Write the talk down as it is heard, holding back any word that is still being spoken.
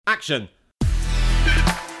Action!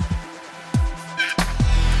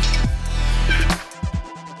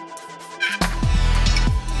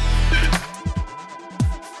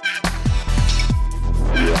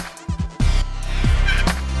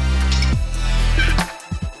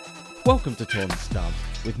 Welcome to Torn Stubs,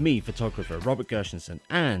 with me, photographer Robert Gershenson,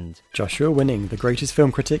 and Joshua Winning, the greatest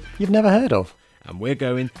film critic you've never heard of. And we're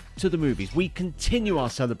going to the movies. We continue our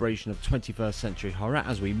celebration of 21st century horror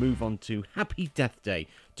as we move on to Happy Death Day,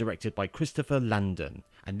 directed by Christopher Landon.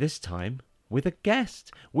 And this time, with a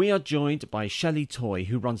guest. We are joined by Shelley Toy,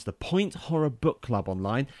 who runs the Point Horror Book Club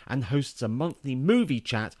online and hosts a monthly movie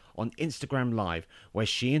chat on Instagram Live, where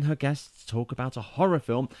she and her guests talk about a horror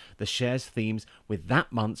film that shares themes with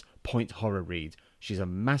that month's Point Horror Read. She's a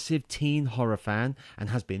massive teen horror fan and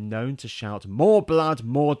has been known to shout more blood,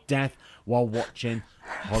 more death while watching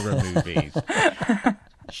horror movies.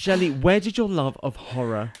 Shelley, where did your love of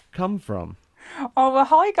horror come from? Oh, well,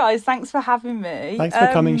 hi guys. Thanks for having me. Thanks for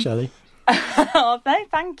coming, Shelley. Oh, no,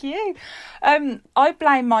 thank you. I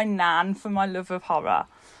blame my nan for my love of horror.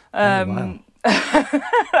 Wow.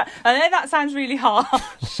 I know that sounds really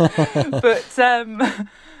harsh,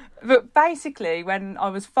 but basically, when I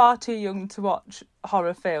was far too young to watch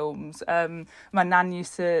horror films, my nan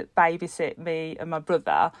used to babysit me and my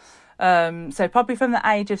brother. So probably from the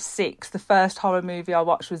age of 6, the first horror movie I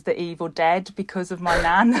watched was The Evil Dead because of my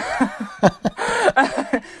nan.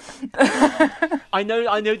 I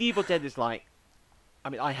know The Evil Dead is like, I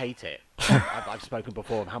mean, I hate it. I've spoken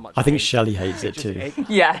before of how much I think hate Shelley hates it too.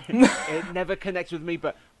 Yeah. It never connects with me,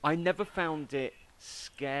 but I never found it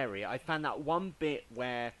scary. I found that one bit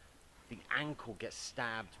where the ankle gets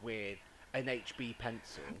stabbed with an HB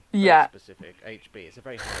pencil. Yeah. Very specific HB. It's a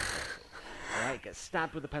very hard pencil. All right, it gets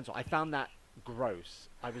stabbed with a pencil. I found that gross.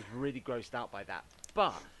 I was really grossed out by that.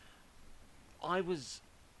 But I was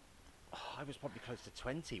probably close to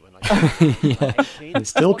 20 when I Yeah. 18. It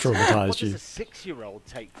still What traumatised you. does a 6-year-old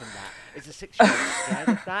take from that? Is a 6-year-old scared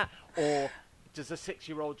of that? Or does a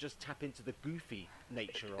 6-year-old just tap into the goofy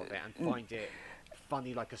nature of it and find it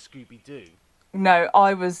funny like a Scooby-Doo? No,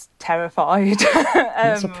 I was terrified.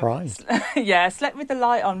 I'm surprised. Yeah, slept with the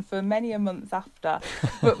light on for many a month after.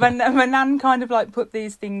 But when my nan kind of like put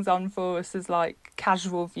these things on for us as like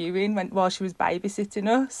casual viewing while she was babysitting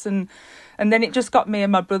us, and then it just got me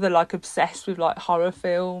and my brother like obsessed with like horror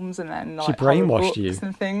films, and then like She brainwashed horror books you.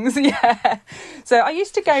 and things. Yeah. So I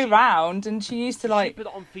used to go round, and she used to Did like. she put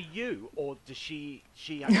it on for you, or does she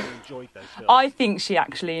actually enjoyed those films? I think she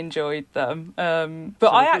actually enjoyed them, but So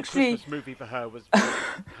I a good actually. Christmas movie for her was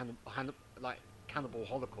like Cannibal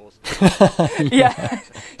Holocaust. Yeah,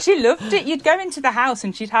 she loved it. You'd go into the house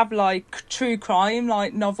and she'd have like true crime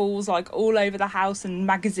like novels like all over the house and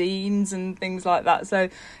magazines and things like that, so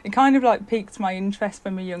it kind of like piqued my interest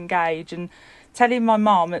from a young age. And telling my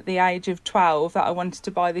mum at the age of 12 that I wanted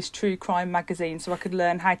to buy this true crime magazine so I could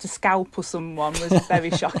learn how to scalpel someone was very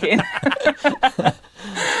shocking.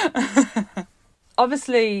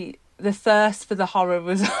 Obviously the thirst for the horror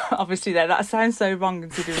was obviously there. That sounds so wrong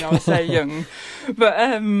considering I was so young.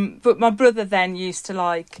 But my brother then used to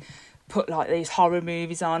like put like these horror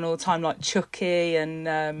movies on all the time, like Chucky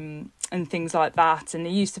and things like that. And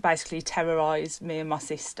he used to basically terrorise me and my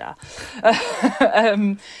sister.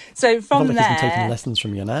 So from Not like there, he's taking lessons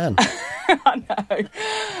from your nan. I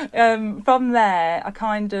know. From there, I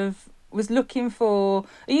kind of was looking for.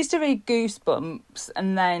 I used to read Goosebumps,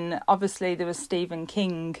 and then obviously there was Stephen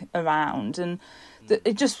King around, and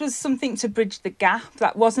it just was something to bridge the gap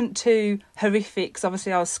that wasn't too horrific. 'Cause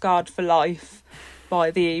obviously, I was scarred for life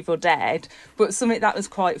by The Evil Dead, but something that was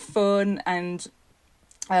quite fun and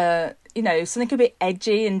something a bit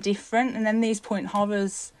edgy and different. And then these point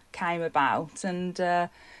horrors came about, and the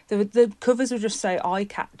covers were just so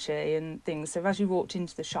eye-catchy and things. So as you walked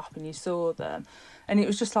into the shop and you saw them, and it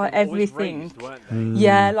was just like They were always everything. raised, weren't they?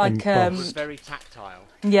 Yeah, like It embossed. was very tactile.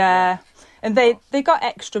 yeah. And they got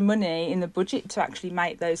extra money in the budget to actually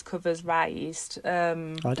make those covers raised. I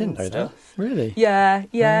didn't know that. Really? Yeah,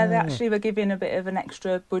 they Ah. actually were given a bit of an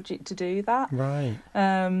extra budget to do that. Right.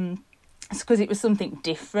 It's because it was something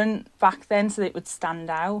different back then, so that it would stand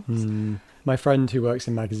out. My friend who works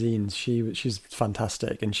in magazines, she's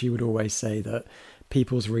fantastic, and she would always say that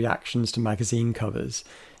people's reactions to magazine covers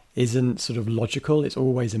isn't sort of logical, it's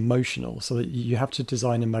always emotional. So that you have to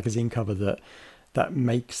design a magazine cover that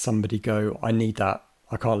makes somebody go, I need that,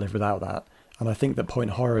 I can't live without that. And I think that Point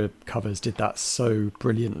Horror covers did that so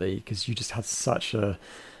brilliantly, because you just had such a,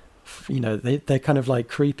 they're kind of like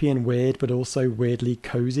creepy and weird, but also weirdly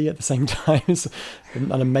cozy at the same time. It's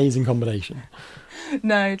an amazing combination.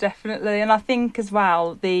 No, definitely. And I think as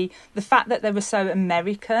well, the fact that they were so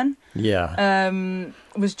American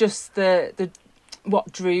was just the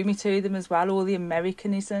what drew me to them as well, all the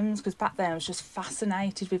Americanisms, because back then I was just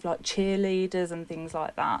fascinated with like cheerleaders and things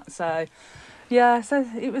like that. So yeah, so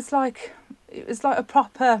it was like a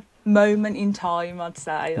proper moment in time, I'd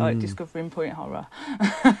say, like discovering Point Horror.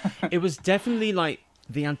 It was definitely like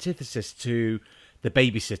the antithesis to the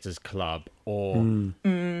Babysitters Club or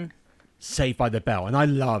Saved by the Bell, and I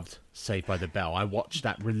loved Saved by the Bell. I watched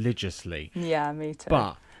that religiously. Yeah, me too.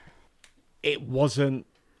 But it wasn't,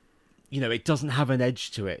 it doesn't have an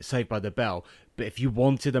edge to it, Saved by the Bell. But if you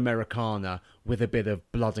wanted Americana with a bit of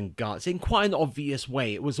blood and guts, in quite an obvious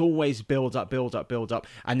way, it was always build up,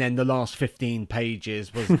 and then the last 15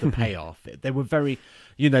 pages was the payoff. They were very,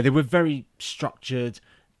 they were very structured.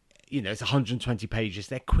 It's 120 pages.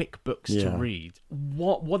 They're quick books to read.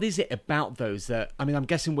 What is it about those that, I'm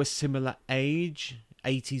guessing we're similar age,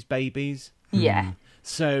 80s babies? Yeah.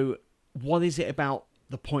 So what is it about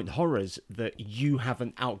the Point Horrors that you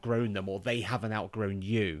haven't outgrown them or they haven't outgrown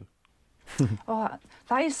you? Oh,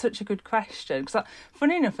 that is such a good question. Because,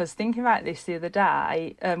 funny enough, I was thinking about this the other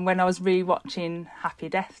day when I was rewatching Happy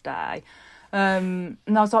Death Day. And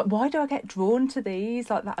I was like, why do I get drawn to these?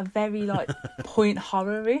 Like, that are very, point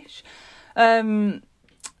horror-ish. I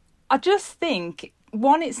just think,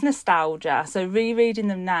 one, it's nostalgia. So rereading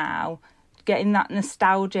them now, getting that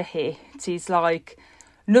nostalgia hit is like,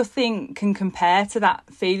 nothing can compare to that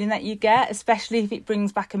feeling that you get, especially if it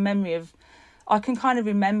brings back a memory of, I can kind of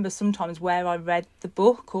remember sometimes where I read the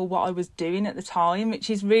book or what I was doing at the time, which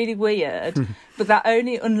is really weird, but that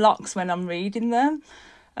only unlocks when I'm reading them.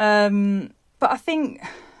 But I think,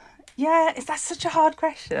 that's such a hard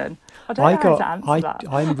question. I don't know how to answer that.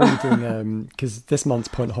 I'm reading, because this month's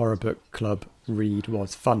Point Horror Book Club read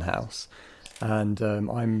was Funhouse. And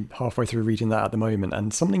I'm halfway through reading that at the moment.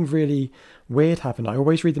 And something really weird happened. I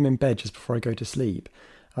always read them in bed just before I go to sleep.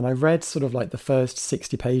 And I read sort of like the first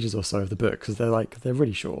 60 pages or so of the book, because they're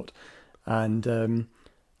really short. And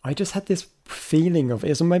I just had this feeling of,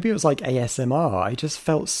 maybe it was like ASMR. I just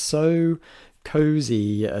felt so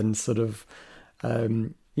cozy and sort of,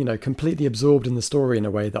 completely absorbed in the story in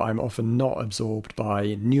a way that I'm often not absorbed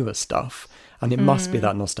by newer stuff. And it must be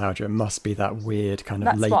that nostalgia. It must be that weird kind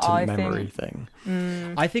of latent memory thing.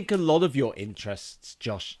 I think a lot of your interests,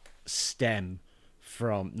 Josh, stem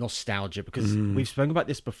from nostalgia, because we've spoken about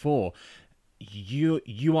this before.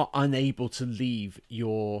 You are unable to leave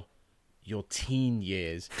your teen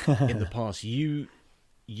years in the past. You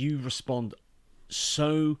respond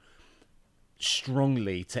so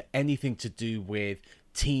strongly to anything to do with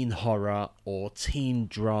teen horror or teen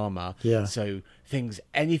drama. Yeah. So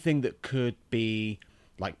anything that could be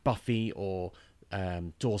like Buffy or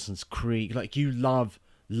Dawson's Creek. Like, you love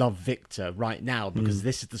Victor right now because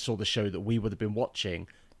this is the sort of show that we would have been watching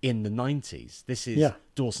in the 90s. This is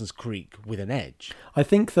Dawson's Creek with an edge. I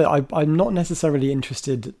think that I'm not necessarily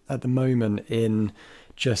interested at the moment in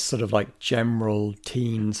just sort of like general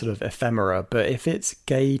teen sort of ephemera, but if it's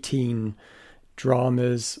gay teen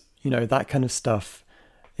dramas, that kind of stuff,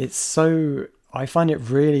 I find it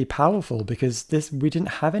really powerful because we didn't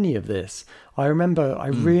have any of this. I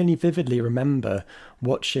really vividly remember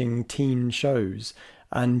watching teen shows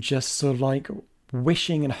and just sort of like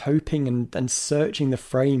wishing and hoping and searching the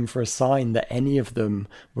frame for a sign that any of them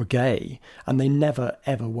were gay. And they never,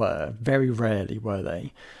 ever were. Very rarely were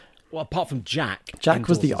they. Well, apart from Jack. Jack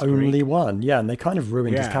was the only one. Yeah, and they kind of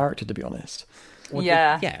ruined his character, to be honest. Well,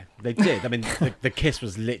 they did. I mean, the kiss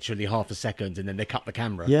was literally half a second and then they cut the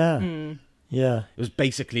camera. Yeah. Yeah. It was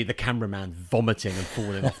basically the cameraman vomiting and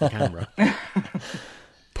falling off the camera.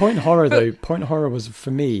 Point Horror was,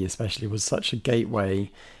 for me especially, was such a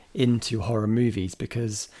gateway into horror movies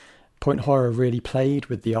because Point Horror really played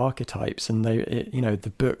with the archetypes, and there's the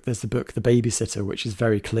book The Babysitter, which is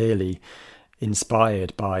very clearly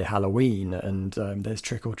inspired by Halloween, and there's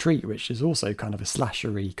Trick or Treat, which is also kind of a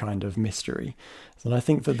slashery kind of mystery. And I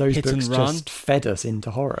think that those books just fed us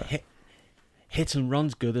into horror. Hit and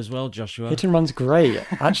Run's good as well, Joshua. Hit and Run's great.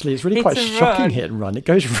 Actually, it's really quite shocking, Hit and Run. It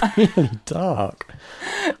goes really dark.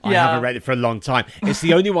 I haven't read it for a long time. It's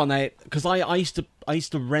the only one because I used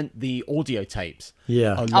to rent the audio tapes.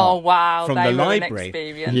 Yeah. A lot oh wow, from they the were library. An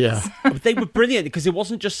experience. Yeah. But they were brilliant because it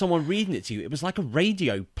wasn't just someone reading it to you. It was like a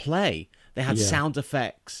radio play. They had sound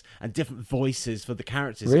effects and different voices for the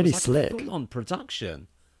characters. Really it was like slick. A full-on production.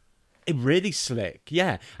 It really slick,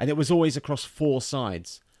 yeah. And it was always across 4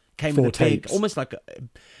 sides. Came 4 with a big, tapes. almost like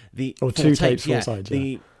or 2 tapes, 4 sides.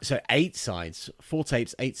 Yeah. So 8 sides, 4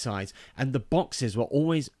 tapes, 8 sides, and the boxes were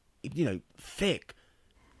always, thick.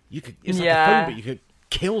 It's like a phone, but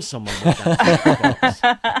kill someone with that box.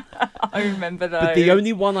 I remember those. But the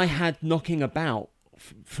only one I had knocking about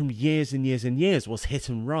from years and years and years was Hit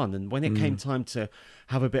and Run. And when it came time to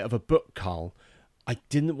have a bit of a book cull, I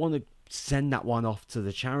didn't want to send that one off to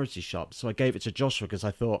the charity shop. So I gave it to Joshua because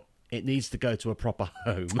I thought it needs to go to a proper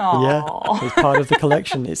home. Aw. Yeah, it's part of the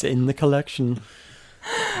collection. It's in the collection.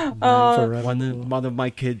 Forever. One of my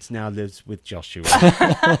kids now lives with Joshua.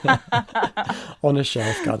 On a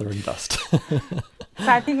shelf gathering dust. So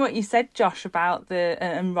I think what you said, Josh, about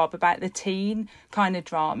and Rob, about the teen kind of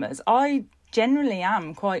dramas, I generally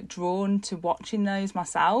am quite drawn to watching those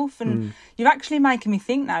myself, and you're actually making me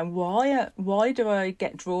think now, why do I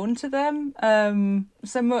get drawn to them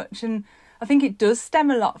so much? And I think it does stem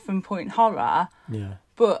a lot from point horror,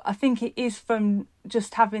 but I think it is from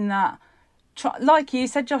just having that, like you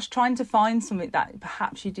said, Josh, trying to find something that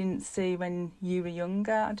perhaps you didn't see when you were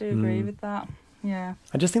younger. I do agree with that. Yeah,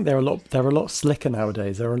 I just think they're a lot slicker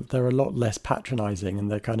nowadays. They're a lot less patronising,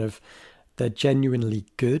 and they're genuinely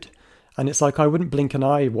good. And it's like, I wouldn't blink an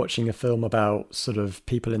eye watching a film about sort of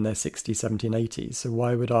people in their 60s, 70s, 80s. So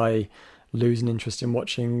why would I lose an interest in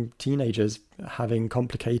watching teenagers having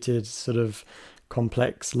complicated, sort of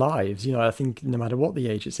complex lives? You know, I think no matter what the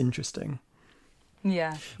age, it's interesting.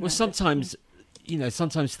 Yeah. Well, sometimes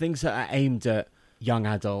things that are aimed at young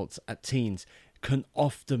adults, at teens, can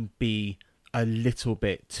often be a little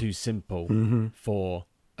bit too simple for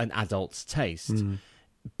an adult's taste.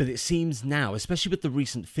 But it seems now, especially with the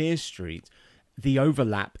recent Fear Street, the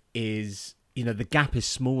overlap is, the gap is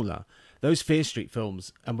smaller. Those Fear Street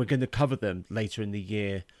films, and we're going to cover them later in the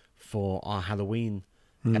year for our Halloween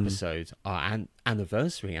episode, our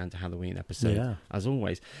anniversary and Halloween episode, as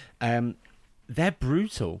always. They're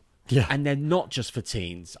brutal. Yeah. And they're not just for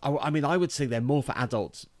teens. I mean, I would say they're more for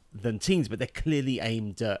adults than teens, but they're clearly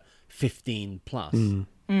aimed at 15 plus.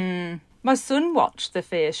 My son watched the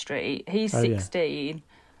Fear Street. He's 16.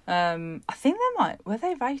 I think were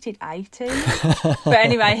they rated 18? But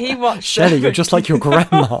anyway, he watched Shelley, you're just like your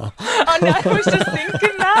grandma. I know, I was just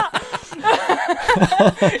thinking that.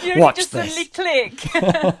 Watch just this. suddenly click.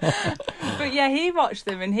 But yeah, he watched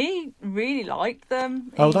them and he really liked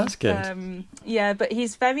them. Oh, that's good. Yeah, but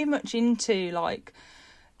he's very much into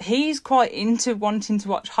he's quite into wanting to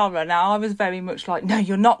watch horror. Now, I was very much like, no,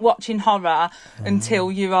 you're not watching horror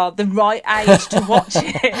until you are the right age to watch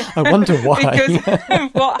it. I wonder why. Because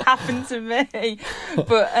of what happened to me.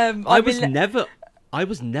 But I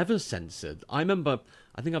was never censored. I remember,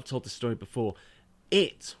 I think I've told the story before,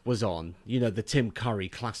 It was on, the Tim Curry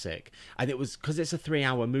classic. And it was, because it's a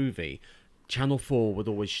 3-hour movie, Channel 4 would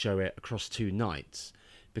always show it across 2 nights.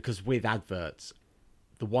 Because with adverts,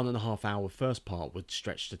 the 1.5 hour first part would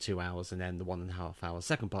stretch to 2 hours, and then the 1.5 hour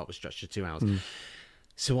second part would stretch to 2 hours.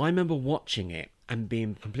 So I remember watching it and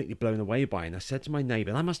being completely blown away by it. And I said to my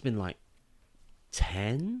neighbour, and I must have been like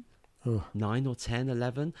 10, 9 or 10,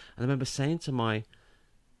 11. And I remember saying to my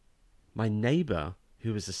neighbour,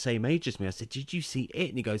 who was the same age as me, I said, did you see it?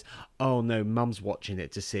 And he goes, oh no, Mum's watching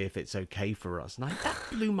it to see if it's okay for us. And that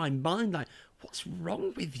blew my mind. Like, what's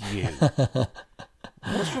wrong with you?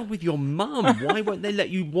 What's wrong with your mum? Why won't they let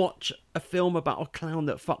you watch a film about a clown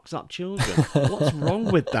that fucks up children? What's wrong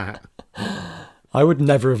with that? I would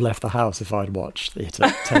never have left the house if I'd watched it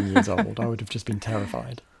at 10 years old. I would have just been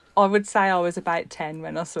terrified. I would say I was about 10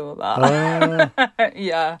 when I saw that.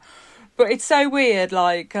 Yeah. But it's so weird,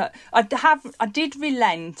 I did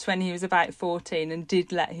relent when he was about 14 and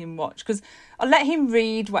did let him watch, because I let him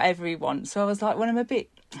read whatever he wants. So I was like, well,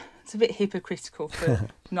 it's a bit hypocritical for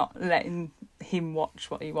not letting him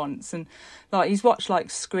watch what he wants. And he's watched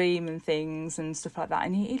Scream and things and stuff like that,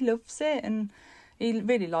 and he loves it, and he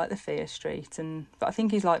really liked the Fear Street. But I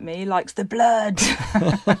think he's like me, he likes the blood.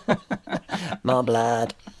 My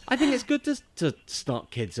blood. I think it's good to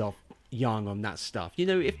start kids off young on that stuff.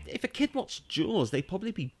 If a kid watched Jaws, they'd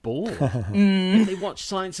probably be bored. If they watched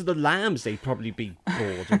Silence of the Lambs, they'd probably be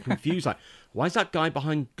bored or confused. Like, why is that guy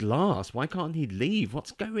behind glass? Why can't he leave?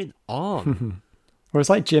 What's going on? Well, it's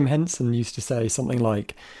like Jim Henson used to say something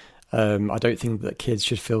like, I don't think that kids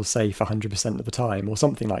should feel safe 100% of the time, or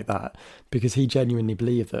something like that, because he genuinely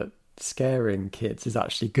believed that scaring kids is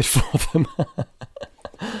actually good for them.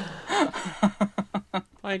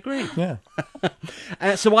 I agree. Yeah.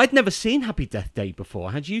 So I'd never seen Happy Death Day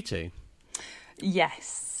before. Had you two?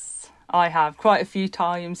 Yes, I have. Quite a few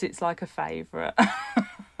times. It's like a favourite.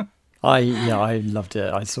 I loved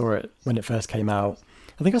it. I saw it when it first came out.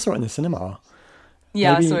 I think I saw it in the cinema.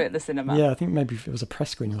 Yeah, I saw it at the cinema. Yeah, I think maybe it was a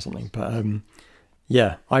press screening or something. But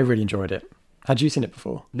yeah, I really enjoyed it. Had you seen it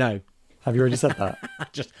before? No. Have you already said that?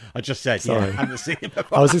 I just said, Sorry. yeah, I haven't seen it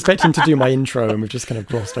before. I was expecting to do my intro and we've just kind of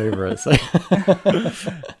glossed over it. So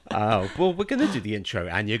Oh, well, we're going to do the intro,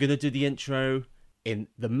 and you're going to do the intro in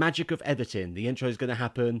the magic of editing. The intro is going to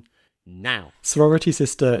happen now. sorority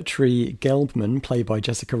sister Tree Gelbman, played by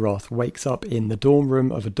Jessica Roth, wakes up in the dorm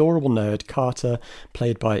room of adorable nerd Carter,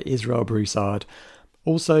 played by Israel Broussard.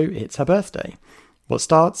 Also, it's her birthday. What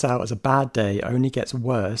starts out as a bad day only gets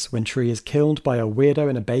worse when Tree is killed by a weirdo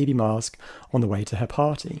in a baby mask on the way to her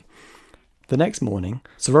party. The next morning,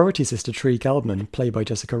 sorority sister Tree Gelbman, played by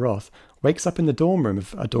Jessica Roth, wakes up in the dorm room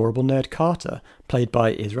of adorable nerd Carter, played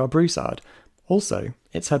by Israel Broussard. Also,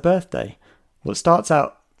 it's her birthday. What starts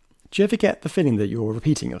out... Do you ever get the feeling that you're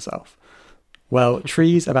repeating yourself? Well,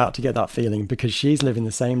 Tree's about to get that feeling because she's living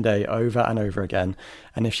the same day over and over again,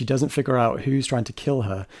 and if she doesn't figure out who's trying to kill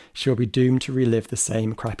her, she'll be doomed to relive the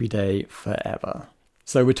same crappy day forever.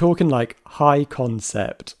 So we're talking like high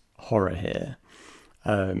concept horror here.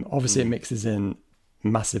 Obviously, it mixes in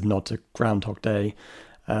massive nod to Groundhog Day.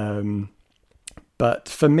 But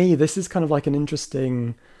for me, this is kind of like an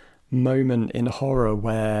interesting moment in horror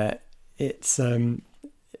where it's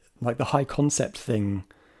like the high concept thing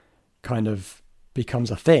kind of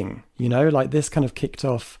becomes a thing, you know, like this kind of kicked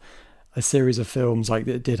off a series of films like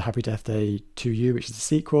it did Happy Death Day 2U, which is the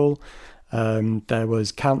sequel. There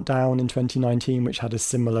was Countdown in 2019, which had a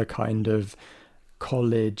similar kind of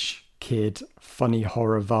college kid funny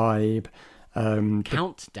horror vibe.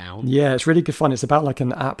 Countdown? Yeah, it's really good fun. It's about like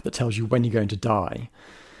an app that tells you when you're going to die.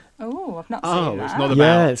 Oh, I've not seen that. It's not about...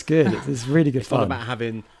 Yeah, it's good. It's really good it's fun. not about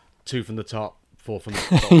having 2 from the top, 4 from the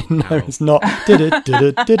bottom. No, it's not.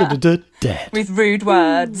 Dead. With rude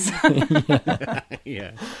words.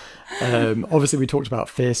 Yeah. Obviously, we talked about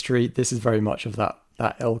Fear Street. This is very much of that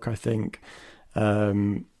ilk, I think.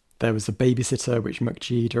 There was The Babysitter, which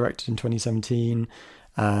McGee directed in 2017,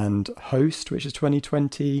 and Host, which is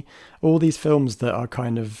 2020. All these films that are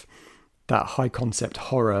kind of that high concept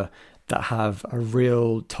horror that have a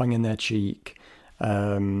real tongue in their cheek,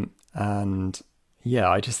 and yeah,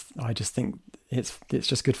 I just think it's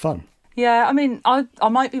just good fun. Yeah, I mean, I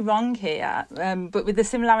might be wrong here, but with the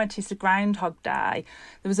similarities to Groundhog Day,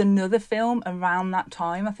 there was another film around that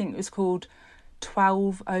time. I think it was called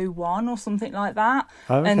 1201 or something like that.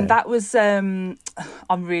 Oh, okay. And that was, I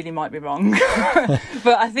really might be wrong,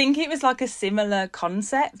 but I think it was like a similar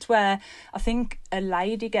concept where I think a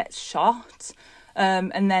lady gets shot.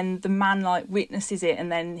 And then the man like witnesses it,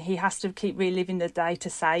 and then he has to keep reliving the day to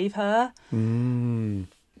save her.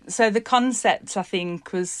 So the concept, I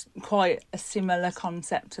think, was quite a similar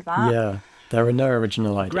concept to that. Yeah, there are no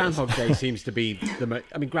original ideas. Groundhog Day seems to be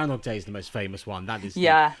Groundhog Day is the most famous one. That is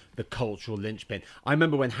the cultural linchpin. I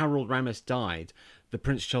remember when Harold Ramis died, the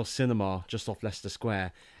Prince Charles Cinema just off Leicester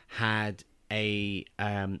Square had a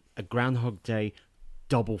Groundhog Day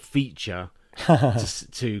double feature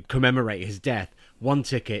to commemorate his death. 1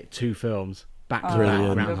 ticket, 2 films, back to back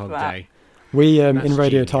Groundhog Day. We in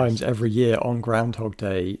Radio genius. Times every year on Groundhog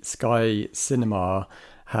Day, Sky Cinema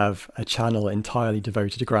have a channel entirely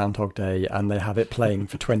devoted to Groundhog Day, and they have it playing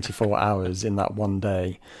for 24 hours in that one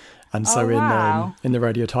day. And so in the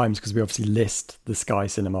Radio Times, because we obviously list the Sky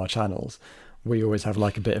Cinema channels, we always have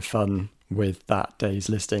like a bit of fun with that day's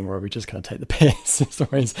listing where we just kind of take the piss. It's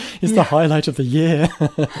the highlight of the year.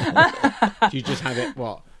 Do you just have it,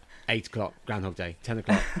 8 o'clock, Groundhog Day, 10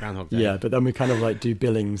 o'clock, Groundhog Day? Yeah, but then we kind of like do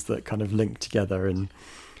billings that kind of link together in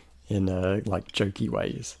like jokey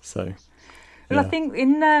ways. So, well, I think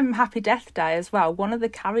in Happy Death Day as well, one of the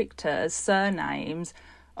characters' surnames,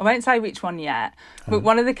 I won't say which one yet, but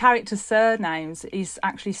one of the characters' surnames is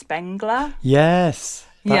actually Spengler. Yes,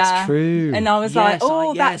 that's true. And I was that's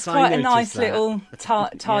quite a nice little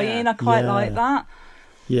tie-in. I quite like that.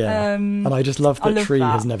 Yeah, and I just love that Tree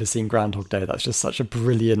has never seen Groundhog Day. That's just such a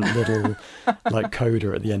brilliant little like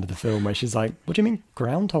coda at the end of the film where she's like, "What do you mean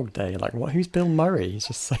Groundhog Day? Like, what? Who's Bill Murray?" He's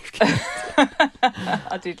just so cute.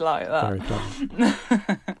 I did like that. Very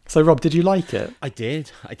clever. So, Rob, did you like it? I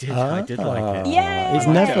did like it. Yeah,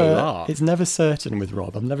 it's never certain with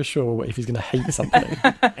Rob. I'm never sure if he's going to hate something.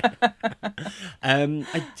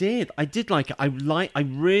 I did like it. I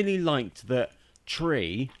really liked that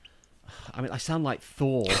Tree. I mean, I sound like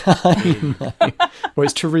Thor. Well,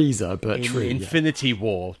 it's Teresa, but in Tree. Infinity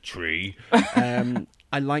War, Tree.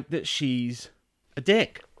 I like that she's a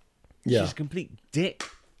dick. Yeah. She's a complete dick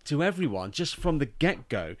to everyone, just from the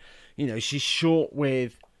get-go. You know, she's short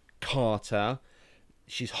with Carter.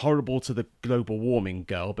 She's horrible to the global warming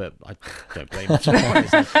girl, but I don't blame her.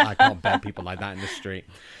 I can't bear people like that in the street.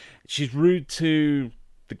 She's rude to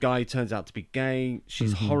the guy turns out to be gay.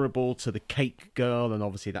 She's horrible to the cake girl, and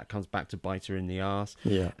obviously that comes back to bite her in the ass.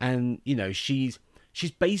 Yeah. And, you know, she's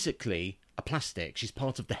basically a plastic. She's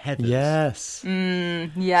part of the Heathers. Yes.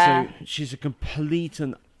 Yeah. So she's a complete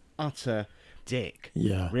and utter dick.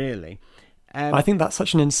 Yeah. Really. I think that's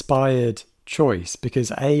such an inspired choice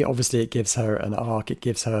because obviously it gives her an arc, it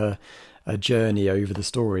gives her a journey over the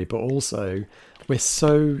story, but also we're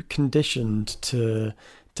so conditioned to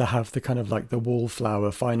have the kind of like the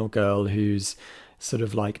wallflower final girl who's sort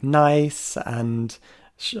of like nice and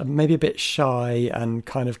maybe a bit shy and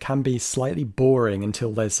kind of can be slightly boring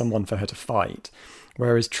until there's someone for her to fight.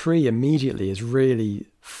 Whereas Tree immediately is really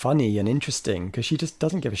funny and interesting because she just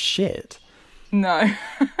doesn't give a shit. No.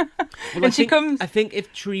 Well, I think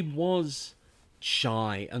if Tree was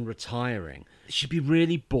shy and retiring, she'd be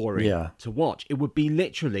really boring to watch. It would be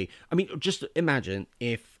literally... I mean, just imagine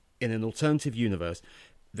if, in an alternative universe,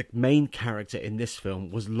 the main character in this film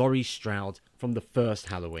was Laurie Strode from the first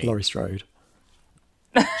Halloween. Laurie Strode.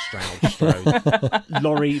 Strode.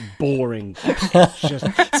 Laurie boring. Just,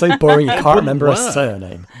 so boring you can't remember her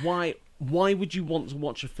surname. Why would you want to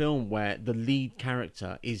watch a film where the lead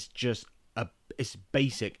character is just it's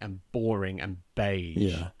basic and boring and beige?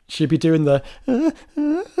 Yeah. She'd be doing the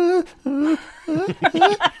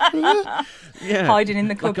hiding in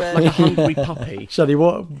the cupboard. Like a hungry puppy. Shelley,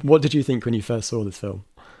 what did you think when you first saw this film?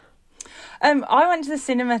 I went to the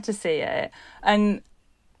cinema to see it and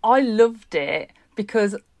I loved it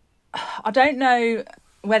because I don't know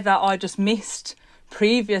whether I just missed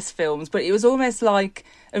previous films, but it was almost like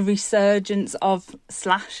a resurgence of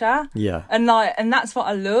slasher. Yeah. And that's what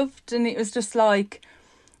I loved. And it was just like,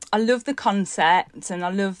 I love the concept and I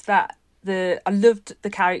love that I loved the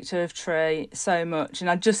character of Tree so much. And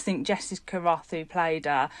I just think Jessica Roth, who played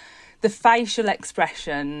her, the facial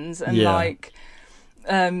expressions and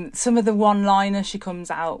some of the one-liners she comes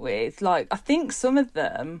out with, like I think some of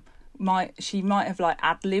them she might have like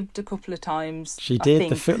ad-libbed a couple of times. She did.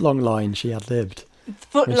 The footlong line she ad-libbed.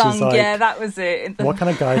 Footlong, like, yeah, that was it. What kind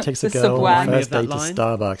of guy takes a girl on the first date to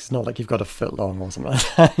Starbucks? It's not like you've got a footlong or something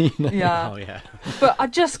like that. You know? Yeah. Oh, yeah. But I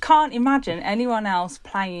just can't imagine anyone else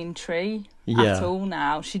playing Tree at all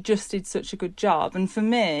now. She just did such a good job. And for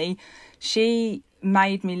me, she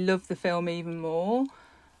made me love the film even more.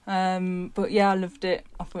 But yeah, I loved it.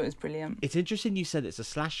 I thought it was brilliant. It's interesting you said it's a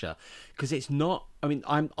slasher because it's not. I mean,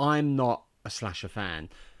 I'm not a slasher fan.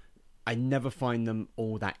 I never find them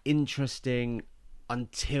all that interesting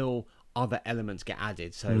until other elements get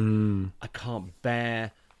added. So I can't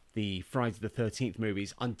bear the Friday the 13th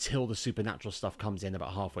movies until the supernatural stuff comes in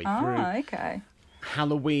about halfway through. Oh, okay.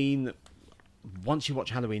 Halloween. Once you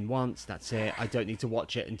watch Halloween once, that's it. I don't need to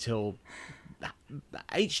watch it until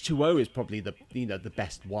H2O is probably the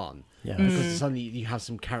best one, because suddenly you have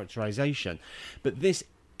some characterization. But this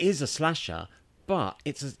is a slasher, but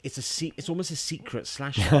it's almost a secret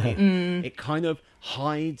slasher. It kind of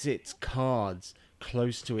hides its cards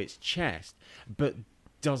close to its chest, but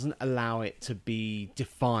doesn't allow it to be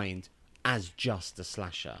defined as just a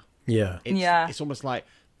slasher. It's almost like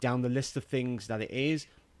down the list of things that it is,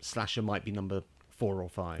 slasher might be number 4 or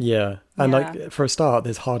 5. Yeah, and like for a start,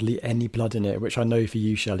 there's hardly any blood in it, which I know for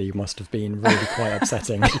you, Shelley, must have been really quite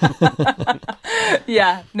upsetting.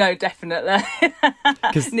 Yeah, no, definitely.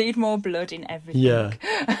 Need more blood in everything. Yeah,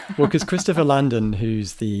 well, because Christopher Landon,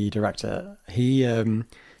 who's the director,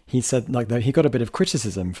 he said like that he got a bit of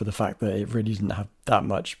criticism for the fact that it really didn't have that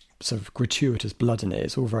much sort of gratuitous blood in it.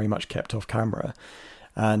 It's all very much kept off camera.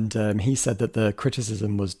 And he said that the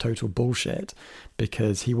criticism was total bullshit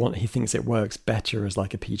because he thinks it works better as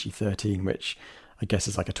like a PG-13, which I guess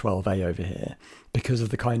is like a 12A over here, because of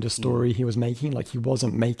the kind of story he was making. Like he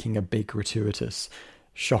wasn't making a big gratuitous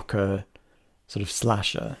shocker sort of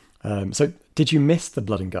slasher. So did you miss the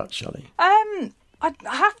blood and guts, Shelley? I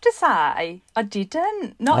have to say I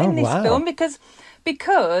didn't. Not in this film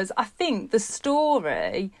because I think the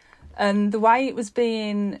story and the way it was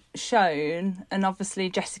being shown, and obviously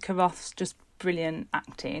Jessica Roth's just brilliant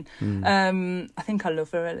acting. I think I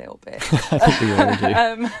love her a little bit. I think we all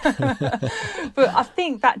do. But I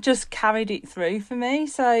think that just carried it through for me.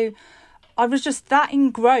 So I was just that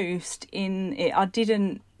engrossed in it. I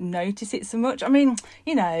didn't notice it so much. I mean,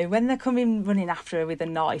 you know, when they're coming running after her with a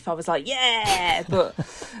knife, I was like, yeah, but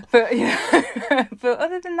you know, but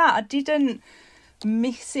other than that, I didn't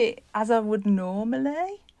miss it as I would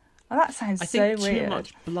normally. Oh, that sounds so weird. I think too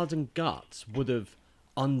much blood and guts would have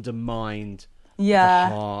undermined the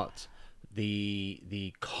heart,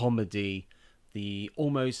 the comedy, the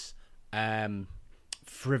almost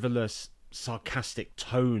frivolous, sarcastic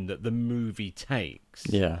tone that the movie takes.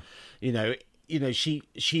 Yeah. You know, she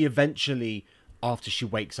eventually after she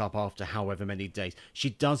wakes up after however many days, she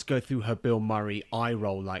does go through her Bill Murray eye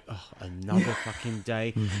roll like, oh, another fucking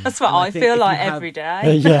day. That's what I think feel if like you have- every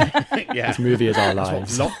day. Yeah. This movie is our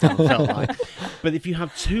That's lives. what lockdown felt like. But if you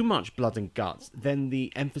have too much blood and guts, then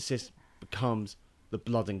the emphasis becomes the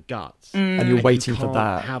blood and guts. And you're waiting for can't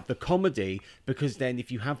that. have the comedy, because then if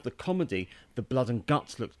you have the comedy, the blood and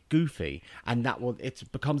guts looks goofy, and it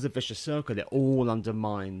becomes a vicious circle. It all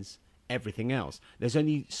undermines everything else. There's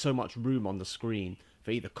only so much room on the screen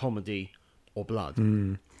for either comedy or blood.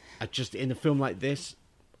 Just in a film like this,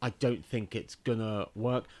 I don't think it's gonna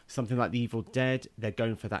work. Something like The Evil Dead, they're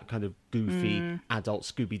going for that kind of goofy adult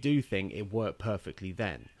Scooby-Doo thing. It worked perfectly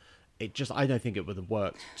then. I don't think it would have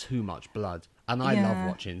worked too much blood. And I love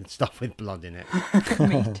watching stuff with blood in it.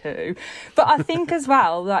 Me too. But I think as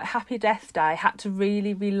well, like Happy Death Day had to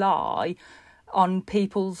really rely on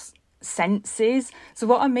people's senses. So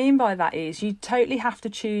what I mean by that is you totally have to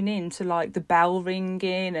tune in to like the bell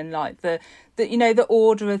ringing and like the the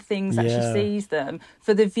order of things that she sees them,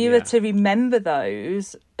 for the viewer to remember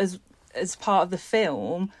those as part of the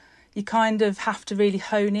film. You kind of have to really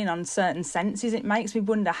hone in on certain senses. It makes me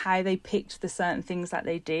wonder how they picked the certain things that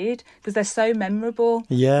they did, because they're so memorable.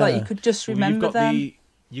 Yeah. Like you could just remember them.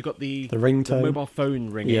 You got the ringtone. the mobile phone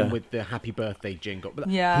ringing Yeah. with the happy birthday jingle. But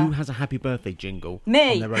Yeah. who has a happy birthday jingle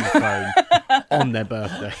Me. on their own phone on their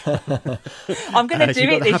birthday? I'm going to So do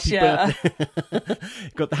you've it got this year.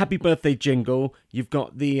 You've got the happy birthday jingle. You've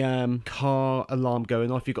got the car alarm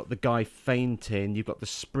going off. You've got the guy fainting. You've got the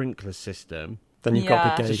sprinkler system. Then you've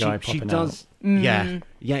got the Yeah. gay So guy she popping does, Mm.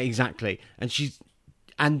 yeah, exactly. And she's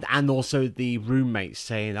and also the roommate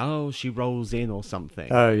saying, "Oh, she rolls in" or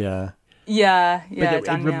something. out. Oh yeah. Yeah, But yeah, it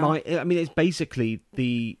Danielle. I mean, it's basically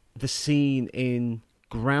the scene in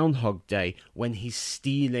Groundhog Day when he's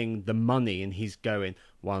stealing the money and he's going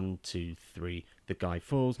 1, 2, 3. The guy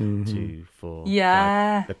falls. 2, 4.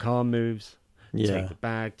 Yeah. 5. The car moves. Yeah. Take the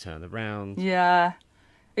bag. Turn around. Yeah.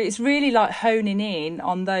 It's really like honing in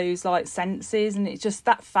on those like senses, and it just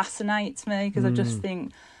that fascinates me, because I just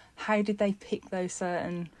think, how did they pick those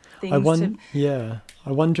certain things I wonder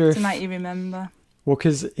to if make you remember? well,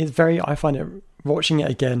 because I find it, watching it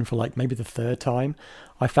again for like maybe the third time,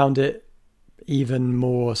 I found it even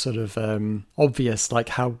more sort of obvious, like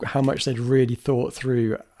how much they'd really thought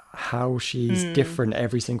through how she's different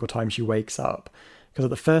every single time she wakes up. Because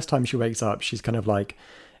the first time she wakes up, she's kind of like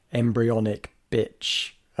embryonic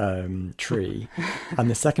bitch tree, and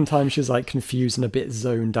the second time she's like confused and a bit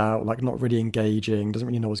zoned out, like not really engaging, doesn't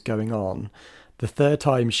really know what's going on. The third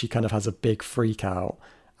time she kind of has a big freak out,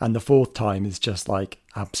 and the fourth time is just like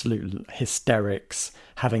absolute hysterics,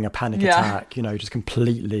 having a panic attack, just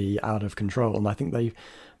completely out of control. And I think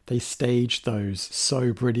they staged those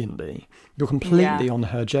so brilliantly. You're completely on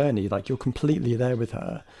her journey, like you're completely there with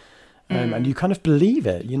her, and you kind of believe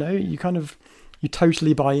it. You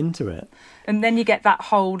totally buy into it. And then you get that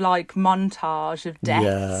whole like montage of deaths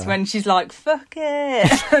Yeah. when she's like, fuck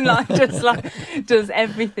it, and like just like does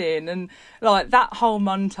everything, and like that whole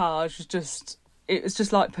montage was just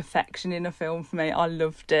like perfection in a film for me. I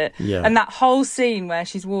loved it. Yeah. And that whole scene where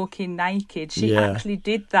she's walking naked, she actually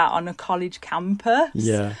did that on a college campus.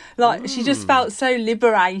 Yeah. Like she just felt so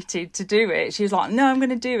liberated to do it. She was like, no, I'm going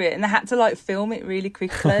to do it. And they had to like film it really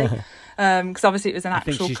quickly. Because obviously it was an I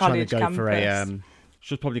think actual she's trying to college go campus. for a.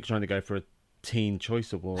 She was probably trying to go for a Teen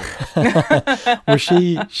Choice Award. Well,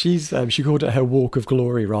 she called it her walk of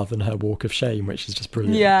glory rather than her walk of shame, which is just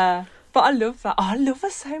brilliant. Yeah. But I love that. I love her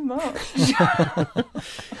so much.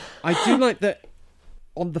 I do like that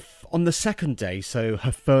on the second day, so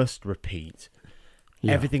her first repeat,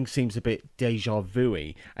 everything seems a bit deja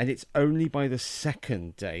vu-y, and it's only by the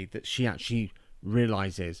second day that she actually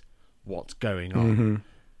realizes what's going on.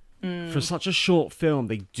 For such a short film,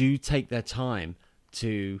 they do take their time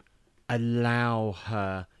to allow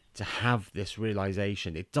her to have this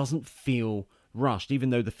realization. It doesn't feel rushed, even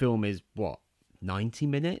though the film is 90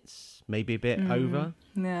 minutes, maybe a bit over.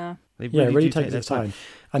 Yeah. They It really do take takes their its time.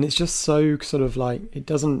 And it's just so sort of like,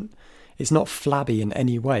 it's not flabby in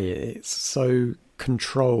any way. It's so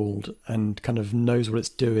controlled and kind of knows what it's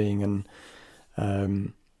doing.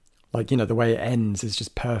 And the way it ends is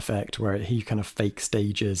just perfect, where he kind of fake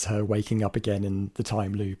stages her waking up again in the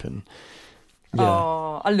time loop. And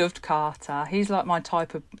Oh, I loved Carter. He's like my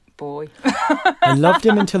type of boy. I loved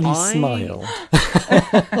him until he smiled.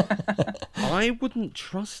 I wouldn't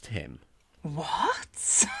trust him.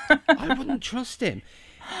 What? I wouldn't trust him.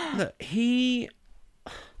 Look, he's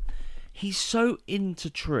so into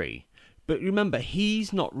Tree, but remember,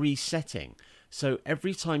 he's not resetting. So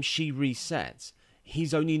every time she resets,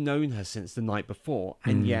 he's only known her since the night before,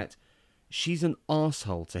 and yet she's an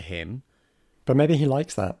arsehole to him. But maybe he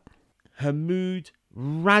likes that. Her mood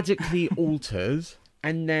radically alters,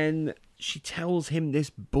 and then she tells him this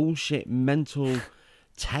bullshit mental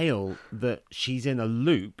tale that she's in a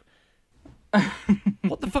loop.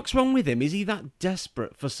 What the fuck's wrong with him? Is he that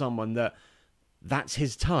desperate for someone that's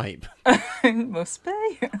his type? It must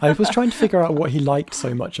be. I was trying to figure out what he liked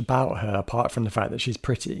so much about her, apart from the fact that she's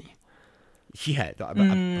pretty. Yeah,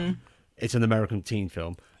 it's an American teen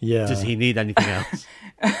film. Yeah. Does he need anything else?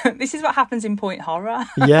 This is what happens in point horror.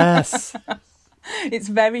 Yes. It's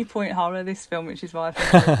very point horror, this film, which is why I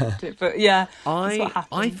think I loved it. But yeah, that's what happens.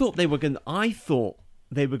 I thought they were going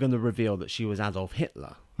to reveal that she was Adolf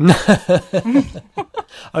Hitler.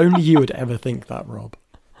 Only you would ever think that, Rob.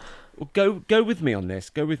 Well, go with me on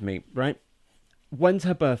this. Go with me, right? When's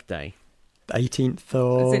her birthday? 18th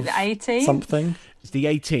of... Is it the 18th? Something. It's the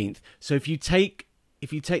 18th. So if you take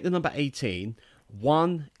the number 18,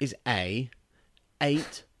 1 is A,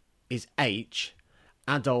 8 is H,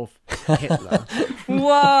 Adolf Hitler.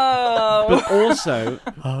 Whoa! But also,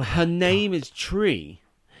 her name is Tree,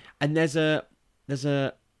 and there's a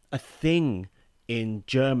thing in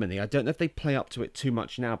Germany. I don't know if they play up to it too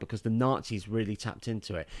much now because the Nazis really tapped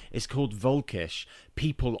into it. It's called Volkisch,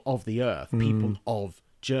 people of the earth, people of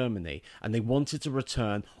Germany, and they wanted to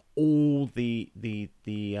return all the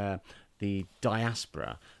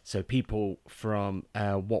diaspora, so people from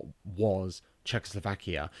what was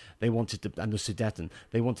Czechoslovakia, and the Sudeten,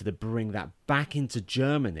 they wanted to bring that back into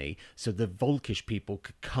Germany so the Volkisch people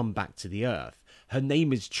could come back to the earth. Her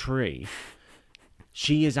name is Tree.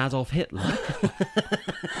 She is Adolf Hitler.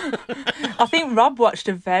 I think Rob watched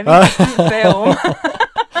a very different film.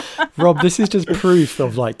 Rob, this is just proof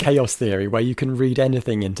of like chaos theory, where you can read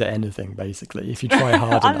anything into anything, basically. If you try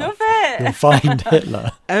hard I enough, love it. you'll find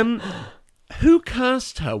Hitler. Who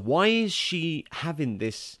cursed her? Why is she having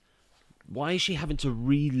to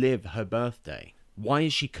relive her birthday? Why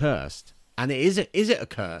is she cursed? And is it a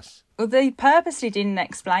curse? Well, they purposely didn't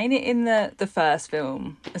explain it in the first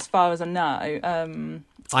film, as far as I know.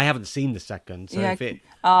 I haven't seen the second, so Yeah, if it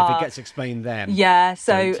gets explained then, Yeah,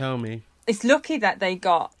 so don't tell me. It's lucky that they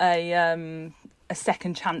got a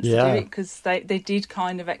second chance to do it, because they did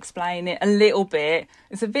kind of explain it a little bit.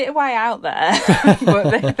 It's a bit way out there, but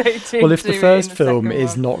they did. Well, if the do first it in the film second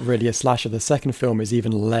is one. not really a slasher, the second film is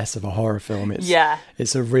even less of a horror film.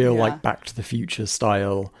 It's a real like Back to the Future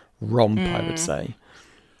style romp, I would say.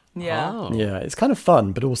 Yeah. Oh. Yeah, it's kind of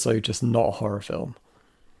fun, but also just not a horror film.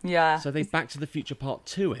 Yeah. So they Back to the Future Part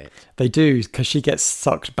 2 it. They do, because she gets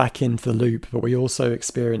sucked back into the loop, but we also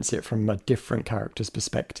experience it from a different character's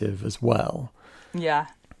perspective as well. Yeah.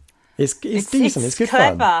 It's decent. It's good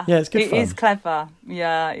clever. fun. Yeah, it's good fun. It is clever.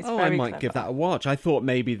 Yeah, it's very I might clever. give that a watch. I thought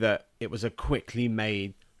maybe that it was a quickly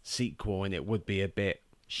made sequel and it would be a bit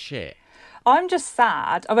shit. I'm just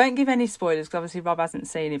sad. I won't give any spoilers because obviously Rob hasn't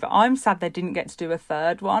seen it, but I'm sad they didn't get to do a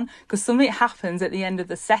third one, because something happens at the end of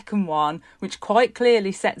the second one which quite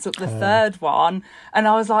clearly sets up the third one, and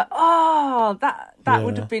I was like, oh, that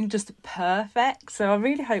would have been just perfect. So I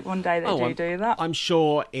really hope one day they do that. I'm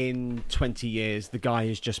sure in 20 years the guy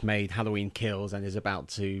has just made Halloween Kills and is about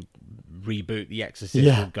to reboot The Exorcist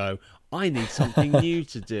and go, I need something new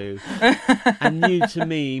to do. And new to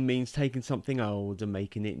me means taking something old and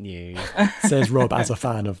making it new. Says Rob as a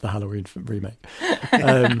fan of the Halloween remake.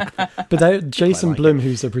 But Jason Blum,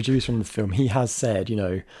 who's the producer on the film, he has said,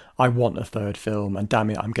 I want a third film, and damn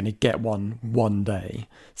it, I'm going to get one day.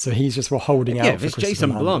 So he's just holding out for it's Christopher Jason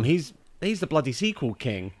Landon. Blum. He's the bloody sequel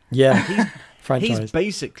king. Yeah, franchise.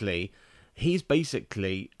 He's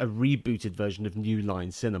basically a rebooted version of New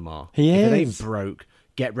Line Cinema. If it ain't broke,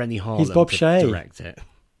 get Rennie Harlan Bob to Shaye. direct it.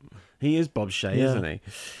 He is Bob Shaye, isn't he?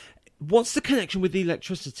 What's the connection with the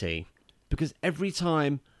electricity? Because every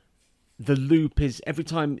time she's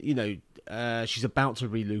about to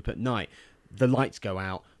re-loop at night, the lights go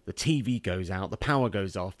out, the TV goes out, the power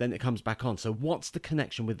goes off, then it comes back on. So what's the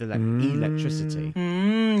connection with electricity?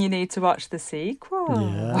 You need to watch the sequel.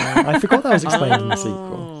 Yeah, I forgot that was explained in the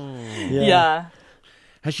sequel. Yeah.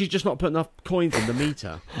 Has she just not put enough coins in the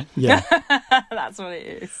meter? Yeah. That's what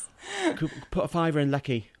it is. Put a fiver in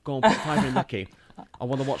Lucky. Go on, put a fiver in Lucky. I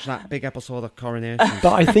want to watch that big episode of Coronation.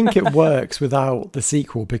 But I think it works without the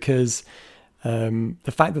sequel, because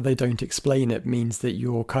the fact that they don't explain it means that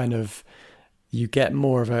you get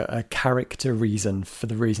more of a character reason for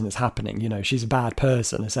the reason it's happening. She's a bad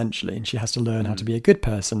person, essentially, and she has to learn how to be a good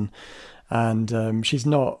person. And she's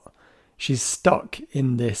stuck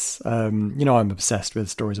in this, I'm obsessed with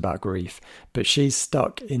stories about grief, but she's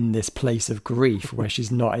stuck in this place of grief where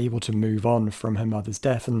she's not able to move on from her mother's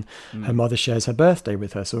death, and her mother shares her birthday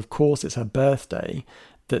with her. So of course it's her birthday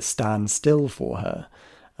that stands still for her.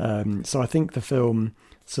 So I think the film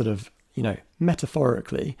sort of,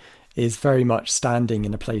 metaphorically is very much standing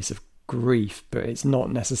in a place of grief, but it's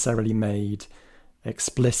not necessarily made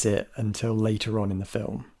explicit until later on in the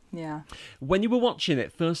film. Yeah. When you were watching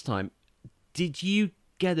it first time, did you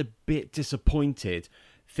get a bit disappointed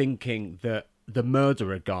thinking that the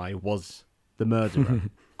murderer guy was the murderer?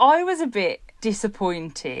 I was a bit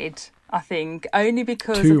disappointed, I think, only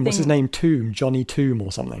because Tomb, what's his name? Johnny Tomb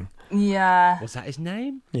or something. Yeah. Was that his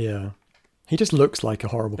name? Yeah. He just looks like a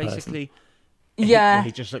horrible Basically, person. Yeah.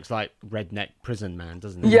 he just looks like redneck prison man,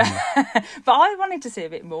 doesn't he? Yeah. But I wanted to see a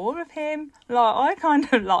bit more of him. Like, I kind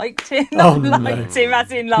of liked him. Oh, liked him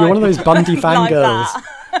as in, like... You're one of those Bundy like fangirls.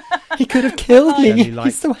 that. He could have killed me. Shelley He's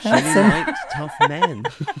likes, so Shelley handsome. likes tough men.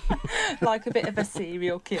 Like a bit of a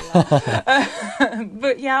serial killer.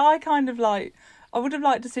 But yeah, I kind of like... I would have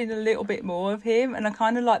liked to seen a little bit more of him, and I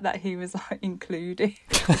kind of like that he was like included.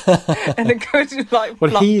 And a good like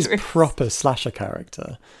Well, plot he's twist. proper slasher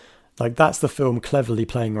character. Like, that's the film cleverly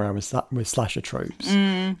playing around with slasher tropes,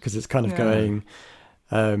 because it's kind of going.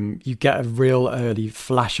 You get a real early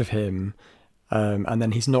flash of him, and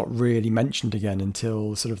then he's not really mentioned again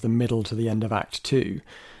until sort of the middle to the end of Act 2.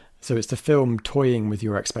 So it's the film toying with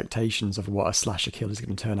your expectations of what a slasher kill is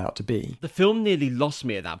going to turn out to be. The film nearly lost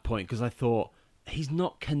me at that point because I thought, he's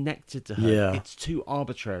not connected to her. Yeah. It's too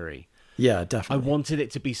arbitrary. Yeah, I definitely. wanted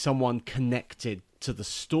it to be someone connected to the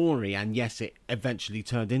story, and yes, it eventually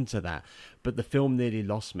turned into that. But the film nearly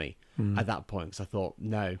lost me at that point because I thought,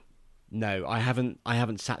 no, I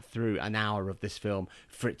haven't sat through an hour of this film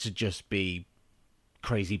for it to just be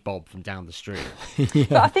Crazy Bob from down the street.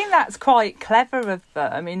 But I think that's quite clever of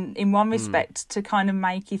them, in one respect, to kind of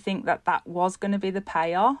make you think that was going to be the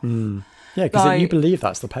payoff. Yeah, because you believe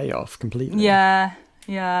that's the payoff completely. Yeah.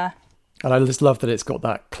 And I just love that it's got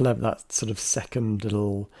that that sort of second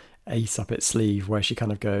little ace up its sleeve where she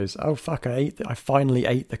kind of goes, "Oh fuck, I finally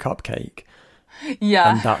ate the cupcake,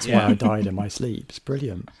 Yeah. and that's why I died in my sleep." It's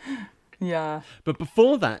brilliant. Yeah. But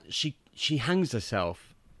before that, she hangs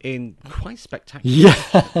herself in quite spectacular.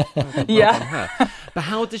 Yeah, Yeah. on her. But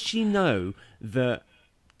how does she know that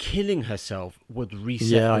killing herself would reset?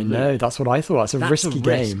 yeah, the I loop? know. That's what I thought. It's a That's risky a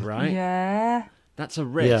risk, game, right? Yeah. That's a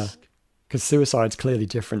risk. Yeah. Because suicide's clearly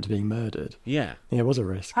different to being murdered. Yeah. Yeah, it was a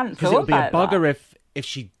risk. I hadn't Because it thought would be a about bugger that. if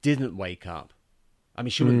she didn't wake up. I mean,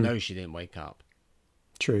 she wouldn't know she didn't wake up.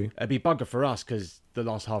 True. It'd be bugger for us because the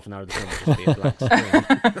last half an hour of the film would just be a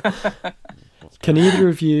black screen. Can either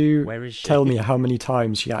of you Where is she? tell me how many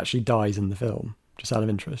times she actually dies in the film, just out of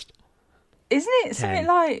interest? Isn't it something 10.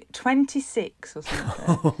 like 26 or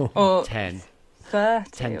something? Or 10. 30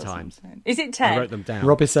 10 or times. something? Is it I 10? wrote them down.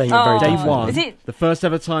 Rob is saying it very Oh. Day differently. one, Is it- the first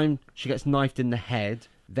ever time she gets knifed in the head.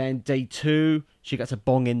 Then day 2, she gets a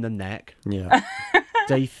bong in the neck. Yeah.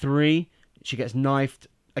 Day 3, she gets knifed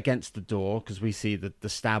against the door because we see the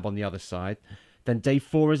stab on the other side. Then day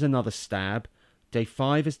 4 is another stab. Day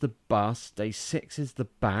 5 is the bus. Day 6 is the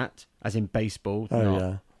bat, as in baseball, Oh not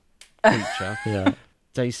yeah. creature. Yeah.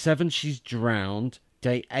 Day 7, she's drowned.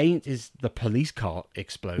 Day 8 is the police car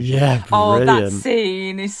explosion. Yeah. Oh, that Brilliant.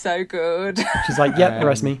 scene is so good. She's like, "Yep,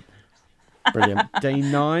 arrest me." Brilliant. Day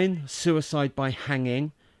 9, suicide by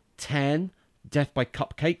hanging. 10, death by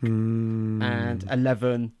cupcake. And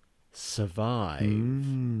 11, survive.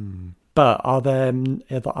 But are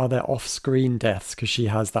there off-screen deaths because she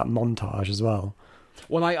has that montage as well?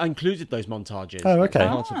 Well, I included those montages. Oh, okay. As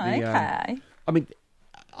part of the, Okay. I mean,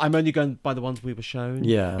 I'm only going by the ones we were shown.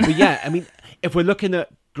 Yeah. But yeah, I mean, if we're looking at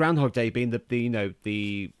Groundhog Day being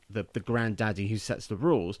the granddaddy who sets the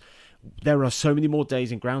rules, there are so many more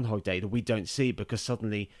days in Groundhog Day that we don't see because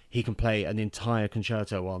suddenly he can play an entire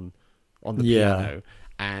concerto on the Yeah. piano,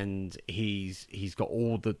 and he's got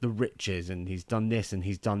all the riches, and he's done this and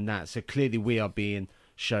he's done that. So clearly we are being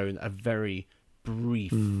shown a very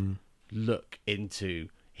brief look into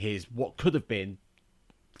his what could have been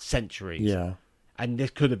centuries. Yeah. And this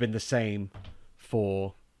could have been the same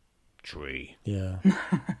for Tree. Yeah.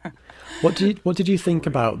 What did you think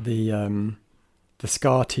about the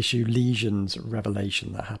scar tissue lesions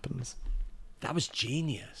revelation that happens? That was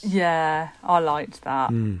genius. Yeah, I liked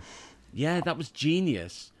that. Yeah, that was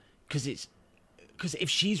genius. Because if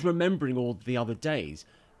she's remembering all the other days,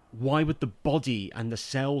 why would the body and the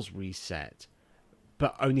cells reset,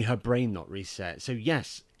 but only her brain not reset? So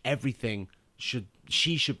yes, everything should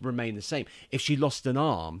remain the same. If she lost an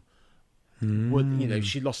arm, if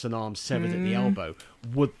she lost an arm severed at the elbow,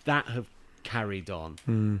 would that have carried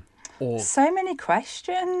on? Or So many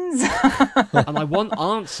questions. and I want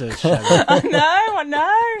answers, Shelley. I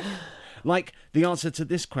know. Like the answer to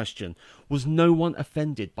this question: was no one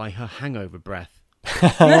offended by her hangover breath?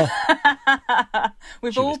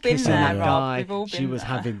 We've She all was been kissing there, that Rob. guy. We've all been She was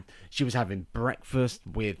there. having breakfast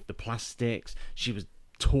with the plastics. She was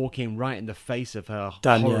talking right in the face of her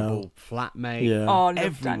Danielle. horrible flatmate. Yeah. Oh, I love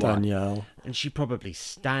Everyone. Danielle. And she probably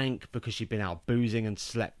stank because she'd been out boozing and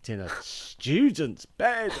slept in a student's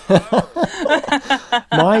bed.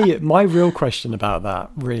 My real question about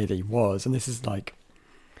that really was, and this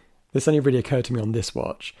only really occurred to me on this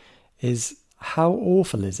watch, is how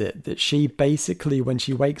awful is it that she basically, when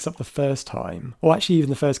she wakes up the first time, or actually even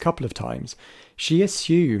the first couple of times, she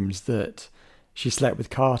assumes that she slept with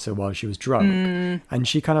Carter while she was drunk, and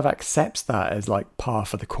she kind of accepts that as like par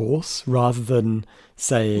for the course, rather than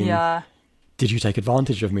saying, Yeah. "Did you take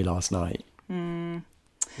advantage of me last night?"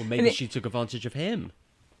 Well, maybe she took advantage of him.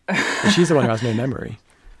 But she's the one who has no memory.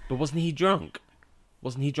 But wasn't he drunk?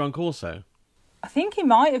 Wasn't he drunk also? I think he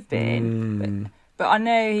might have been, but I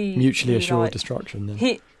know he Mutually he, assured like, destruction. Then.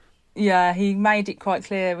 he made it quite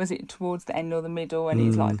clear. Was it towards the end or the middle? And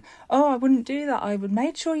he's like, "Oh, I wouldn't do that. I would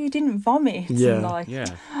make sure you didn't vomit." Yeah. And like, Yeah.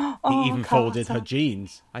 Oh, He even folded her Carter.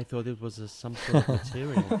 jeans. I thought it was some sort of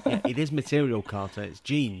material. Yeah, it is material, Carter. It's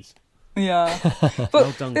jeans. Yeah. But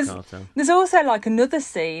Well done, there's, Carter. there's also like another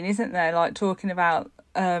scene, isn't there? Like talking about.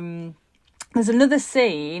 There's another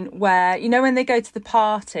scene where, you know, when they go to the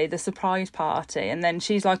party, the surprise party, and then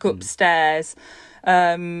she's like upstairs,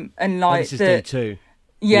 and Oh, like this is day two.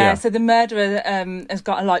 Yeah, so the murderer has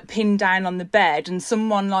got her like pinned down on the bed, and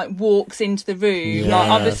someone like walks into the room, like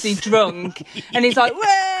Yes. obviously drunk, and he's like,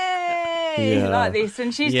 "Way!" Yeah. like this,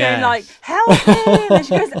 and she's Yes. going like, "Help him!" and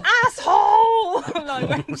she goes, "Asshole!" like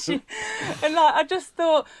when she, and like I just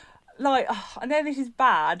thought, like, I know this is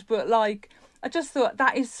bad, but like I just thought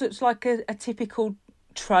that is such like a typical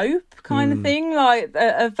trope kind of thing, like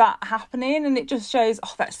of that happening, and it just shows,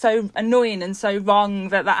 oh, that's so annoying and so wrong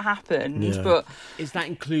that happened. Yeah. But Is that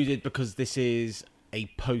included because this is a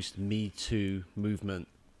post-Me Too movement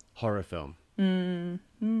horror film?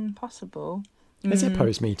 possible. Is it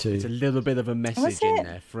post Me It's a Too? little bit of a message in it?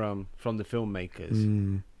 there from the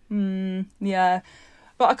filmmakers. Yeah,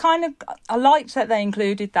 but I liked that they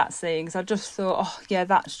included that scene, because I just thought, oh yeah,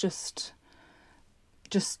 that's just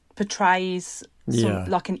portrays Yeah.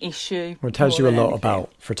 like an issue. Well, it tells more you a than lot anything.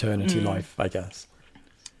 about fraternity life, I guess.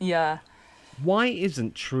 Yeah. Why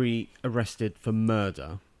isn't Tree arrested for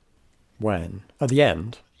murder? When? At the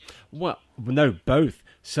end? Well, no, both.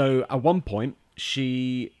 So at one point,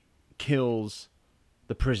 she kills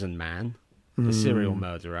the prison man, the serial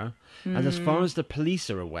murderer. And as far as the police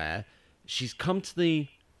are aware, she's come to the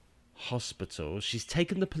hospital. She's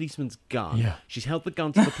taken the policeman's gun. Yeah. She's held the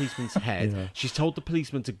gun to the policeman's head. Yeah. She's told the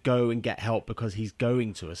policeman to go and get help because he's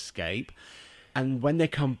going to escape. And when they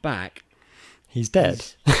come back, He's dead.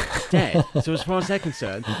 he's dead. So as far as they're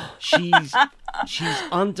concerned, she's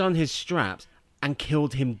undone his straps and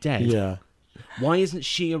killed him dead. Yeah. Why isn't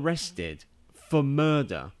she arrested for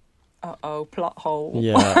murder? Plot hole.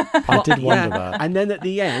 Yeah. I did wonder that. And then at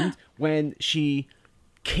the end, when she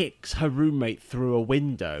kicks her roommate through a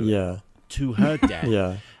window Yeah. to her death,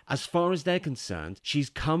 Yeah. as far as they're concerned, she's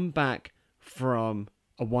come back from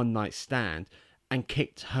a one-night stand and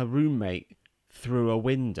kicked her roommate through a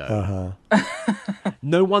window. Uh-huh.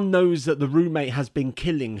 No one knows that the roommate has been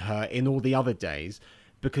killing her in all the other days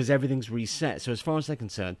because everything's reset. So as far as they're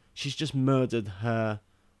concerned, she's just murdered her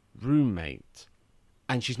roommate.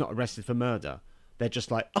 And she's not arrested for murder. They're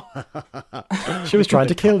just like, She was trying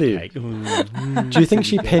to kill you. cupcake. Do you think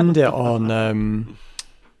she pinned it on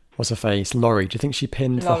what's her face? Laurie. Do you think she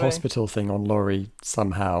pinned the Laurie. hospital thing on Laurie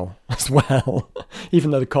somehow as well?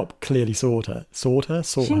 Even though the cop clearly saw her.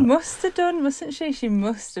 She must have done, mustn't she? She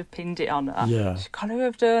must have pinned it on her. Yeah. She got to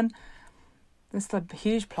have done. There's a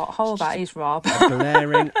huge plot hole, that is, Rob. A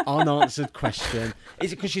glaring, unanswered question.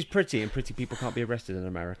 Is it because she's pretty and pretty people can't be arrested in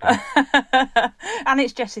America? And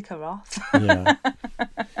it's Jessica Ross. Yeah.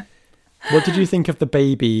 What did you think of the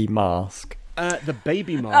baby mask? The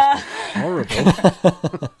baby mask was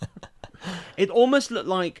horrible. It almost looked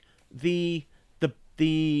like the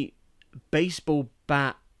baseball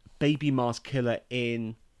bat baby mask killer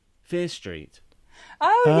in Fear Street.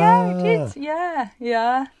 Oh, yeah, it did.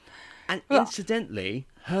 Yeah. And Well- incidentally,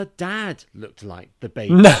 her dad looked like the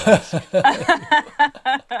baby mask.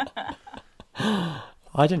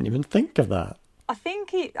 I didn't even think of that. I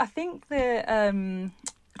think the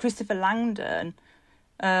Christopher Langdon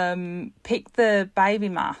picked the baby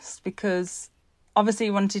mask because obviously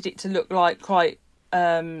he wanted it to look like quite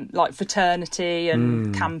like fraternity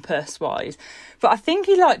and campus wise, but I think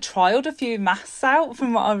he like trialed a few masks out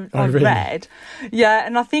from what I've really? read. Yeah,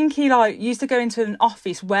 and I think he like used to go into an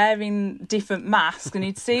office wearing different masks, and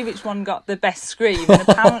he'd see which one got the best scream. And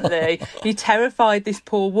apparently, he terrified this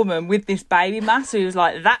poor woman with this baby mask. So he was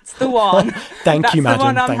like, "That's the one. Thank you, That's the madam.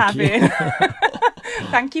 one I'm Thank having.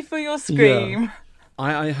 Thank you for your scream." Yeah.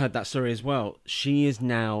 I heard that story as well. She is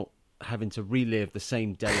now having to relive the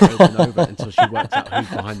same day over and over until she works out who's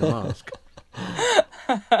behind the mask.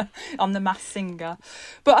 I'm the masked singer.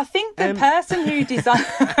 But I think the person who designed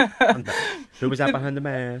Who was that behind the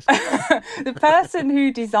mask? the person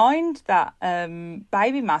who designed that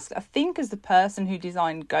baby mask, I think, is the person who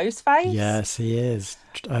designed Ghostface. Yes, he is.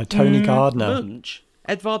 Tony Gardner. Munch?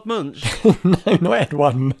 Edvard Munch? No, not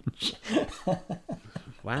Edward Munch.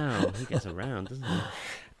 Wow, he gets around, doesn't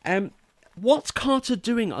he? What's Carter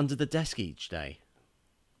doing under the desk each day?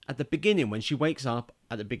 At the beginning, when she wakes up,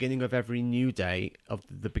 at the beginning of every new day, of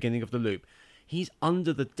the beginning of the loop, he's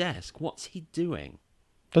under the desk. What's he doing?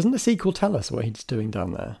 Doesn't the sequel tell us what he's doing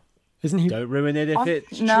down there? Isn't he? Don't ruin it if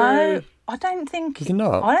it's No, true. I don't think. Does it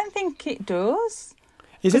not? I don't think it does.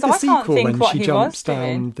 Is it the 'Cause I can't sequel think when what she he jumps was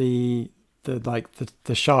down the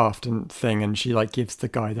shaft and thing, and she like gives the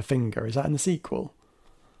guy the finger? Is that in the sequel?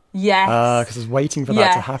 Yes. Because I was waiting for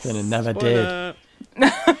that to Yes. happen and never did.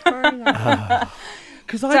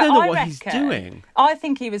 Because I don't know what he's reckon- doing. I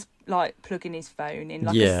think he was like plugging his phone in,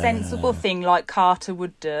 like Yeah. a sensible thing, like Carter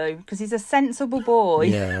would do, because he's a sensible boy.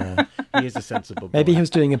 Yeah. He is a sensible boy. Maybe he was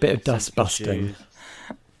doing a bit of dust Sensible busting. shoes.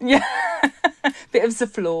 Yeah. Bit of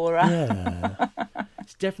Zaflora. Yeah.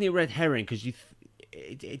 It's definitely a red herring because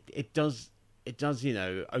it does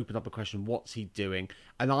open up a question. What's he doing?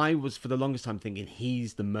 And I was for the longest time thinking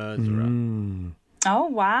he's the murderer. Oh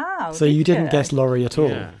wow! So you didn't guess Laurie at all?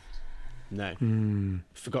 Yeah. No.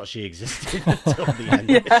 Forgot she existed until the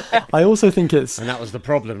end. I also think it's And that was the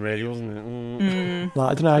problem, really, wasn't it?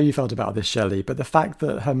 like, I don't know how you felt about this, Shelley, but the fact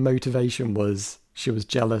that her motivation was she was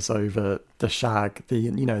jealous over the shag,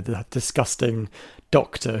 the disgusting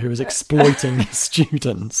doctor who was exploiting his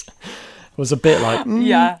students, was a bit like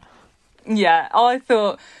Yeah. I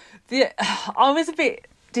thought I was a bit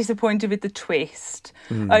disappointed with the twist,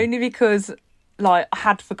 only because like I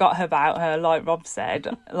had forgot about her, like Rob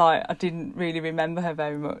said. Like I didn't really remember her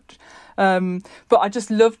very much. But I just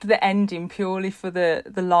loved the ending purely for the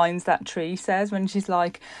lines that Tree says when she's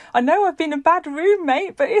like, "I know I've been a bad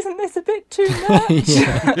roommate, but isn't this a bit too much?"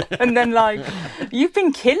 And then like, "You've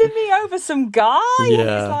been killing me over some guy." And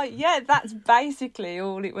Yeah. it's like, yeah, that's basically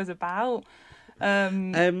all it was about.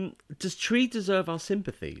 Does Tree deserve our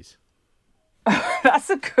sympathies?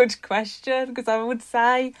 That's a good question, because I would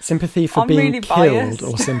say sympathy for I'm being really killed biased.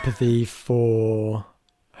 or sympathy for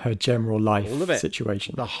her general life All of it.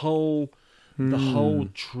 situation. The whole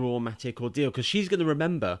traumatic ordeal, because she's going to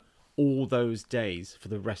remember all those days for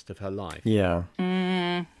the rest of her life. Yeah.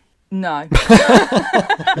 no.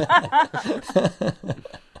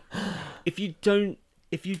 If you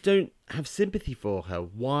don't have sympathy for her,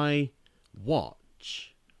 why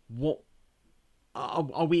watch? What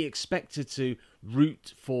are we expected to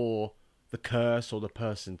root for the curse or the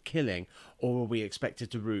person killing, or are we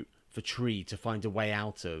expected to root for Tree to find a way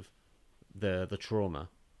out of the trauma?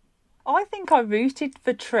 I think I rooted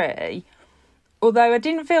for Tree, although I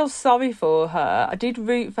didn't feel sorry for her. I did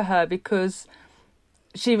root for her because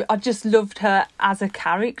I just loved her as a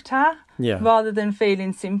character, rather than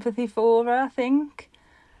feeling sympathy for her, I think.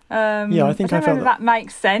 I think I I don't know felt whether that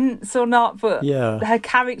makes sense or not, but Yeah. her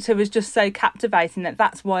character was just so captivating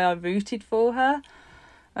that's why I rooted for her.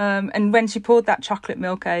 And when she poured that chocolate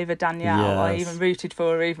milk over Danielle, I Yes. even rooted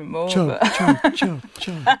for her even more. Chug, but chug, chug,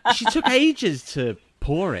 chug. She took ages to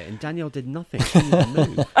pour it, and Danielle did nothing. She didn't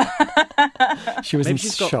even move. She was Maybe in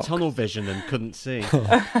she's got shock. tunnel vision and couldn't see.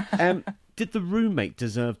 Did the roommate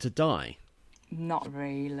deserve to die? not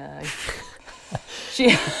really.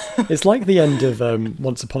 She... It's like the end of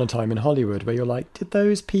Once Upon a Time in Hollywood, where you're like, did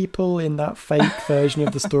those people in that fake version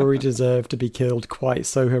of the story deserve to be killed quite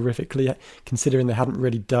so horrifically, considering they hadn't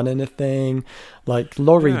really done anything? Like,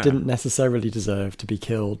 Laurie didn't necessarily deserve to be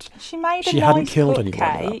killed. She made a She nice hadn't killed anyone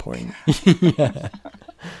at that cupcake. point. Yeah.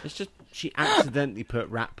 It's just she accidentally put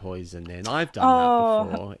rat poison in. I've done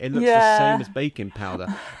that before. It looks the same as baking powder.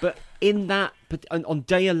 But on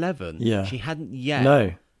day 11, she hadn't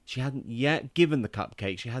yet. She hadn't yet given the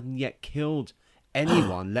cupcake. She hadn't yet killed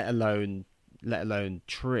anyone, let alone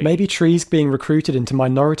Tree. Maybe Tree's being recruited into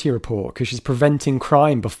Minority Report because she's preventing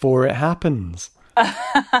crime before it happens.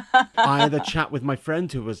 I had a chat with my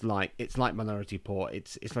friend who was like, it's like Minority Report.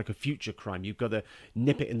 It's like a future crime. You've got to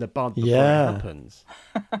nip it in the bud before it happens.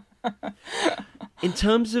 In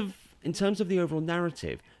terms of the overall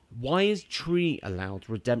narrative, why is Tree allowed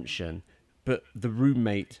redemption, but the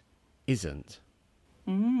roommate isn't?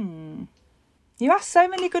 You ask so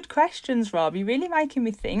many good questions, Rob. You're really making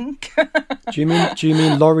me think. Do you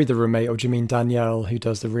mean Laurie the roommate, or do you mean Danielle who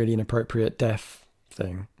does the really inappropriate deaf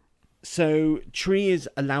thing? So Tree is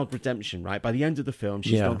allowed redemption, right? By the end of the film,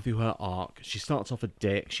 she's Yeah. gone through her arc. She starts off a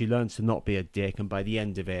dick. She learns to not be a dick, and by the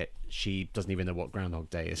end of it, she doesn't even know what Groundhog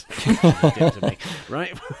Day is. She's a dick to me,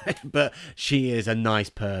 right? But she is a nice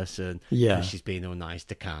person. Yeah. because she's being all nice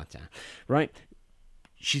to Carter, right?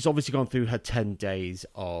 She's obviously gone through her 10 days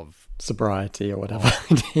of Sobriety or whatever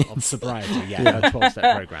it of is. sobriety, her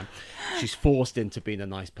 12-step program. She's forced into being a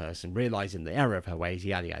nice person, realizing the error of her ways,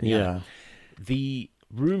 yada yada yada. Yeah. The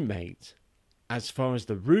roommate, as far as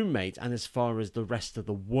the roommate and as far as the rest of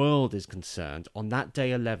the world is concerned, on that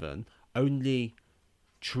day 11, only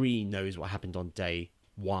Tree knows what happened on day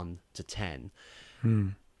 1 to 10.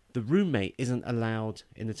 The roommate isn't allowed,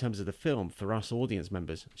 in the terms of the film, for us audience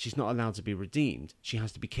members, she's not allowed to be redeemed. She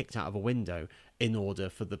has to be kicked out of a window in order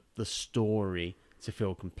for the story to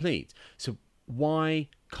feel complete. So why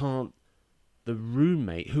can't the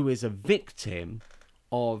roommate, who is a victim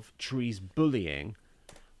of Tree's bullying,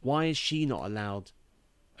 why is she not allowed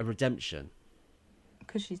a redemption?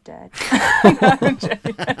 Because she's dead.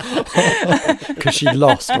 Because she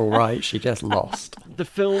lost, all right. She just lost. The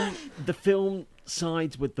film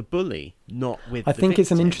sides with the bully, not with I the think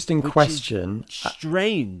it's an victim, interesting which is question.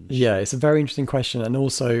 Strange. Yeah, it's a very interesting question. And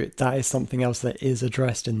also, that is something else that is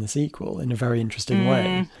addressed in the sequel in a very interesting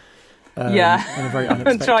way. In a very I'm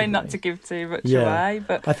unexpected trying not way. to give too much Yeah. away,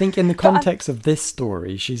 but I think in the context of this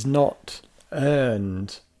story, she's not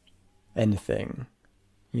earned anything.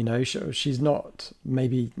 You know, she's not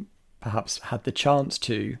maybe perhaps had the chance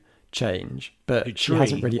to change, but she Tree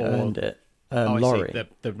hasn't really or- earned it. I see, Laurie.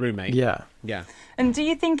 the roommate. Yeah. Yeah. And do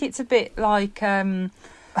you think it's a bit like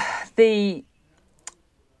the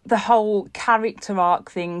whole character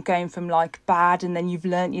arc thing, going from like bad and then you've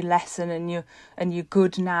learnt your lesson and you're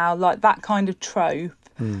good now, like that kind of trope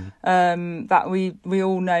that we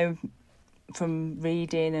all know from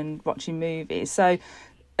reading and watching movies. So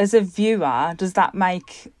as a viewer, does that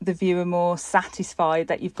make the viewer more satisfied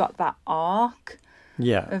that you've got that arc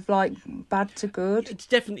Yeah. of like bad to good? It's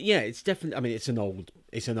definitely. I mean, it's an old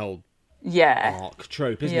Yeah. arc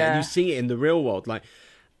trope, isn't it? Yeah. And you see it in the real world. Like,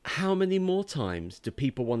 how many more times do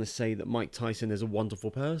people want to say that Mike Tyson is a wonderful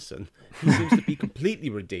person? He seems to be completely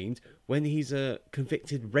redeemed when he's a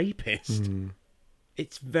convicted rapist.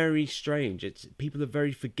 It's very strange. People are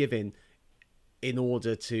very forgiving in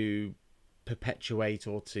order to perpetuate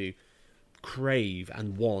or to crave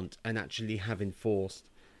and want and actually have enforced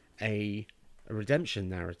a redemption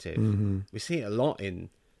narrative. We see it a lot in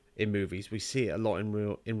movies. We see it a lot in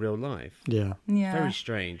real life. Yeah. Yeah. Very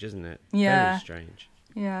strange, isn't it? Yeah. Very strange.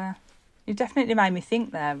 Yeah. You definitely made me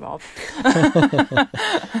think there, Rob.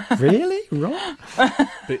 Really? Rob?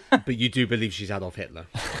 But you do believe she's Adolf Hitler.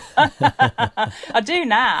 I do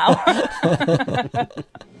now.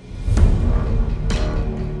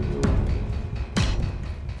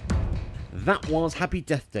 That was Happy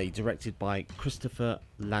Death Day, directed by Christopher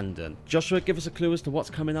Landon. Joshua, give us a clue as to what's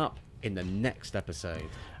coming up in the next episode.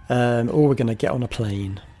 Or we're going to get on a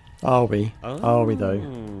plane. Are we? Oh. Are we, though?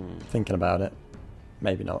 Thinking about it.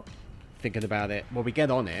 Maybe not. Thinking about it. Well, we get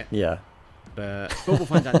on it, Yeah. but we'll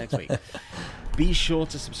find out next week. Be sure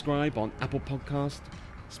to subscribe on Apple Podcast,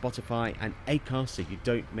 Spotify and Acast so you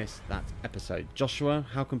don't miss that episode. Joshua,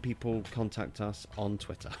 how can people contact us on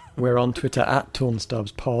Twitter? We're on Twitter at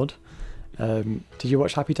TornStubsPod. Did you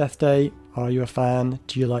watch Happy Death Day? Are you a fan?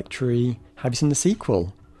 Do you like Tree? Have you seen the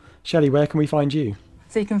sequel? Shelley, where can we find you?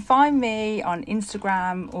 So you can find me on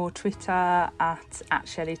Instagram or Twitter at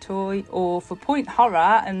Shelley Toy, or for Point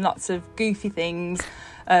Horror and lots of goofy things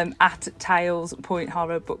at Tales Point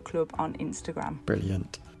Horror Book Club on Instagram.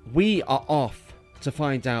 Brilliant. We are off to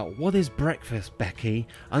find out what is breakfast, Becky.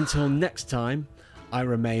 Until next time, I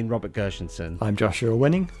remain Robert Gershenson. I'm Joshua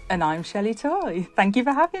Winning. And I'm Shelley Toy. Thank you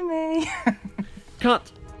for having me.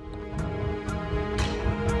 Cut.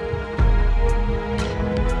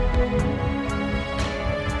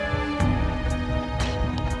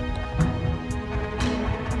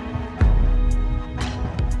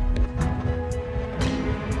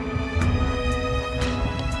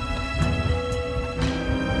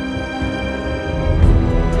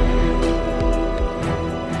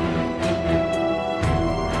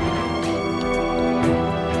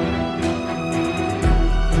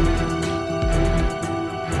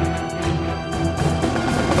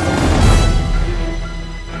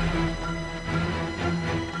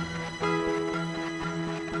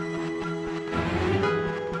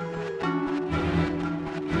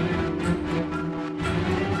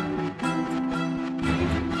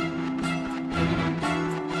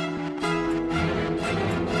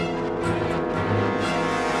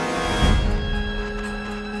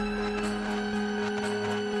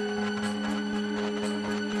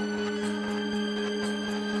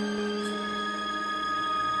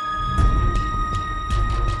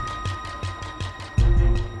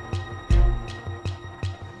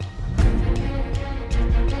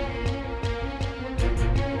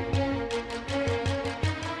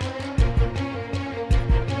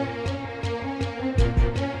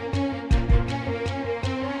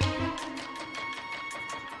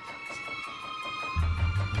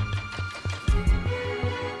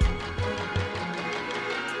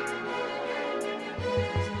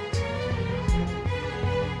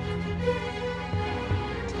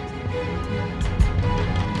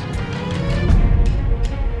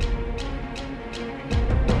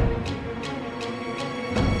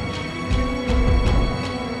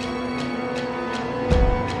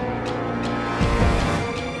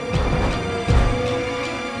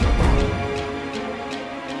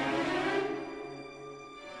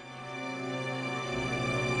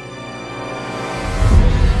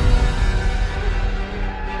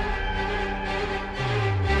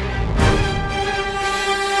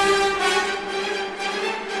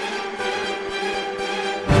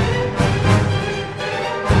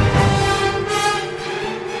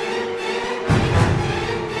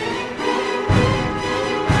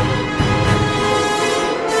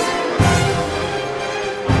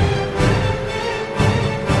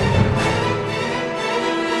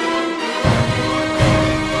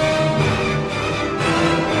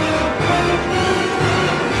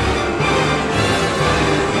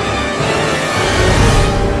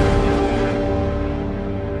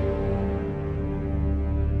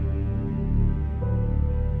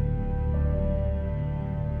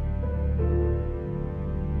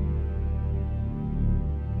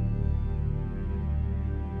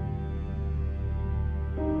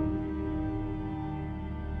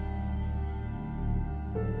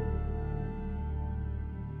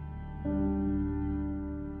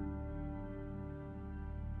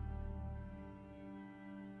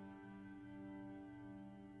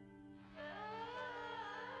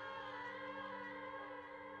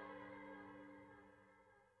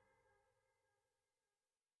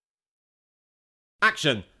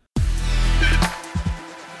 Action!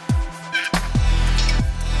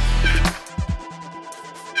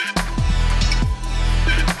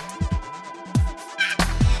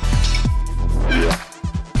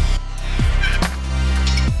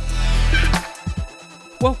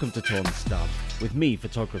 Welcome to Torn Stub, with me,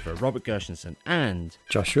 photographer Robert Gershenson, and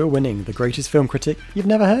Joshua Winning, the greatest film critic you've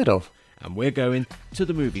never heard of. And we're going to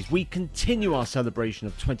the movies. We continue our celebration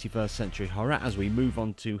of 21st century horror as we move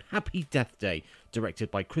on to Happy Death Day,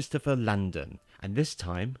 directed by Christopher Landon. And this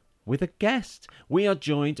time, with a guest. We are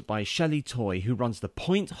joined by Shelley Toy, who runs the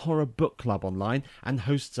Point Horror Book Club online and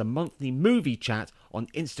hosts a monthly movie chat on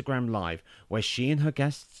Instagram Live, where she and her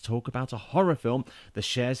guests talk about a horror film that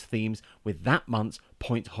shares themes with that month's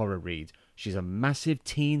Point Horror Read. She's a massive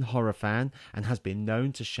teen horror fan and has been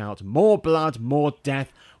known to shout "more blood, more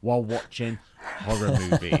death" while watching horror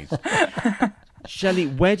movies. Shelley,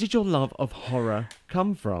 where did your love of horror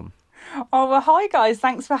come from? Oh, well, hi guys.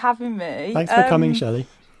 Thanks for having me. Thanks for coming, Shelley.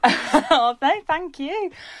 Oh, no, thank you.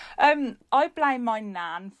 I blame my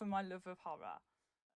nan for my love of horror.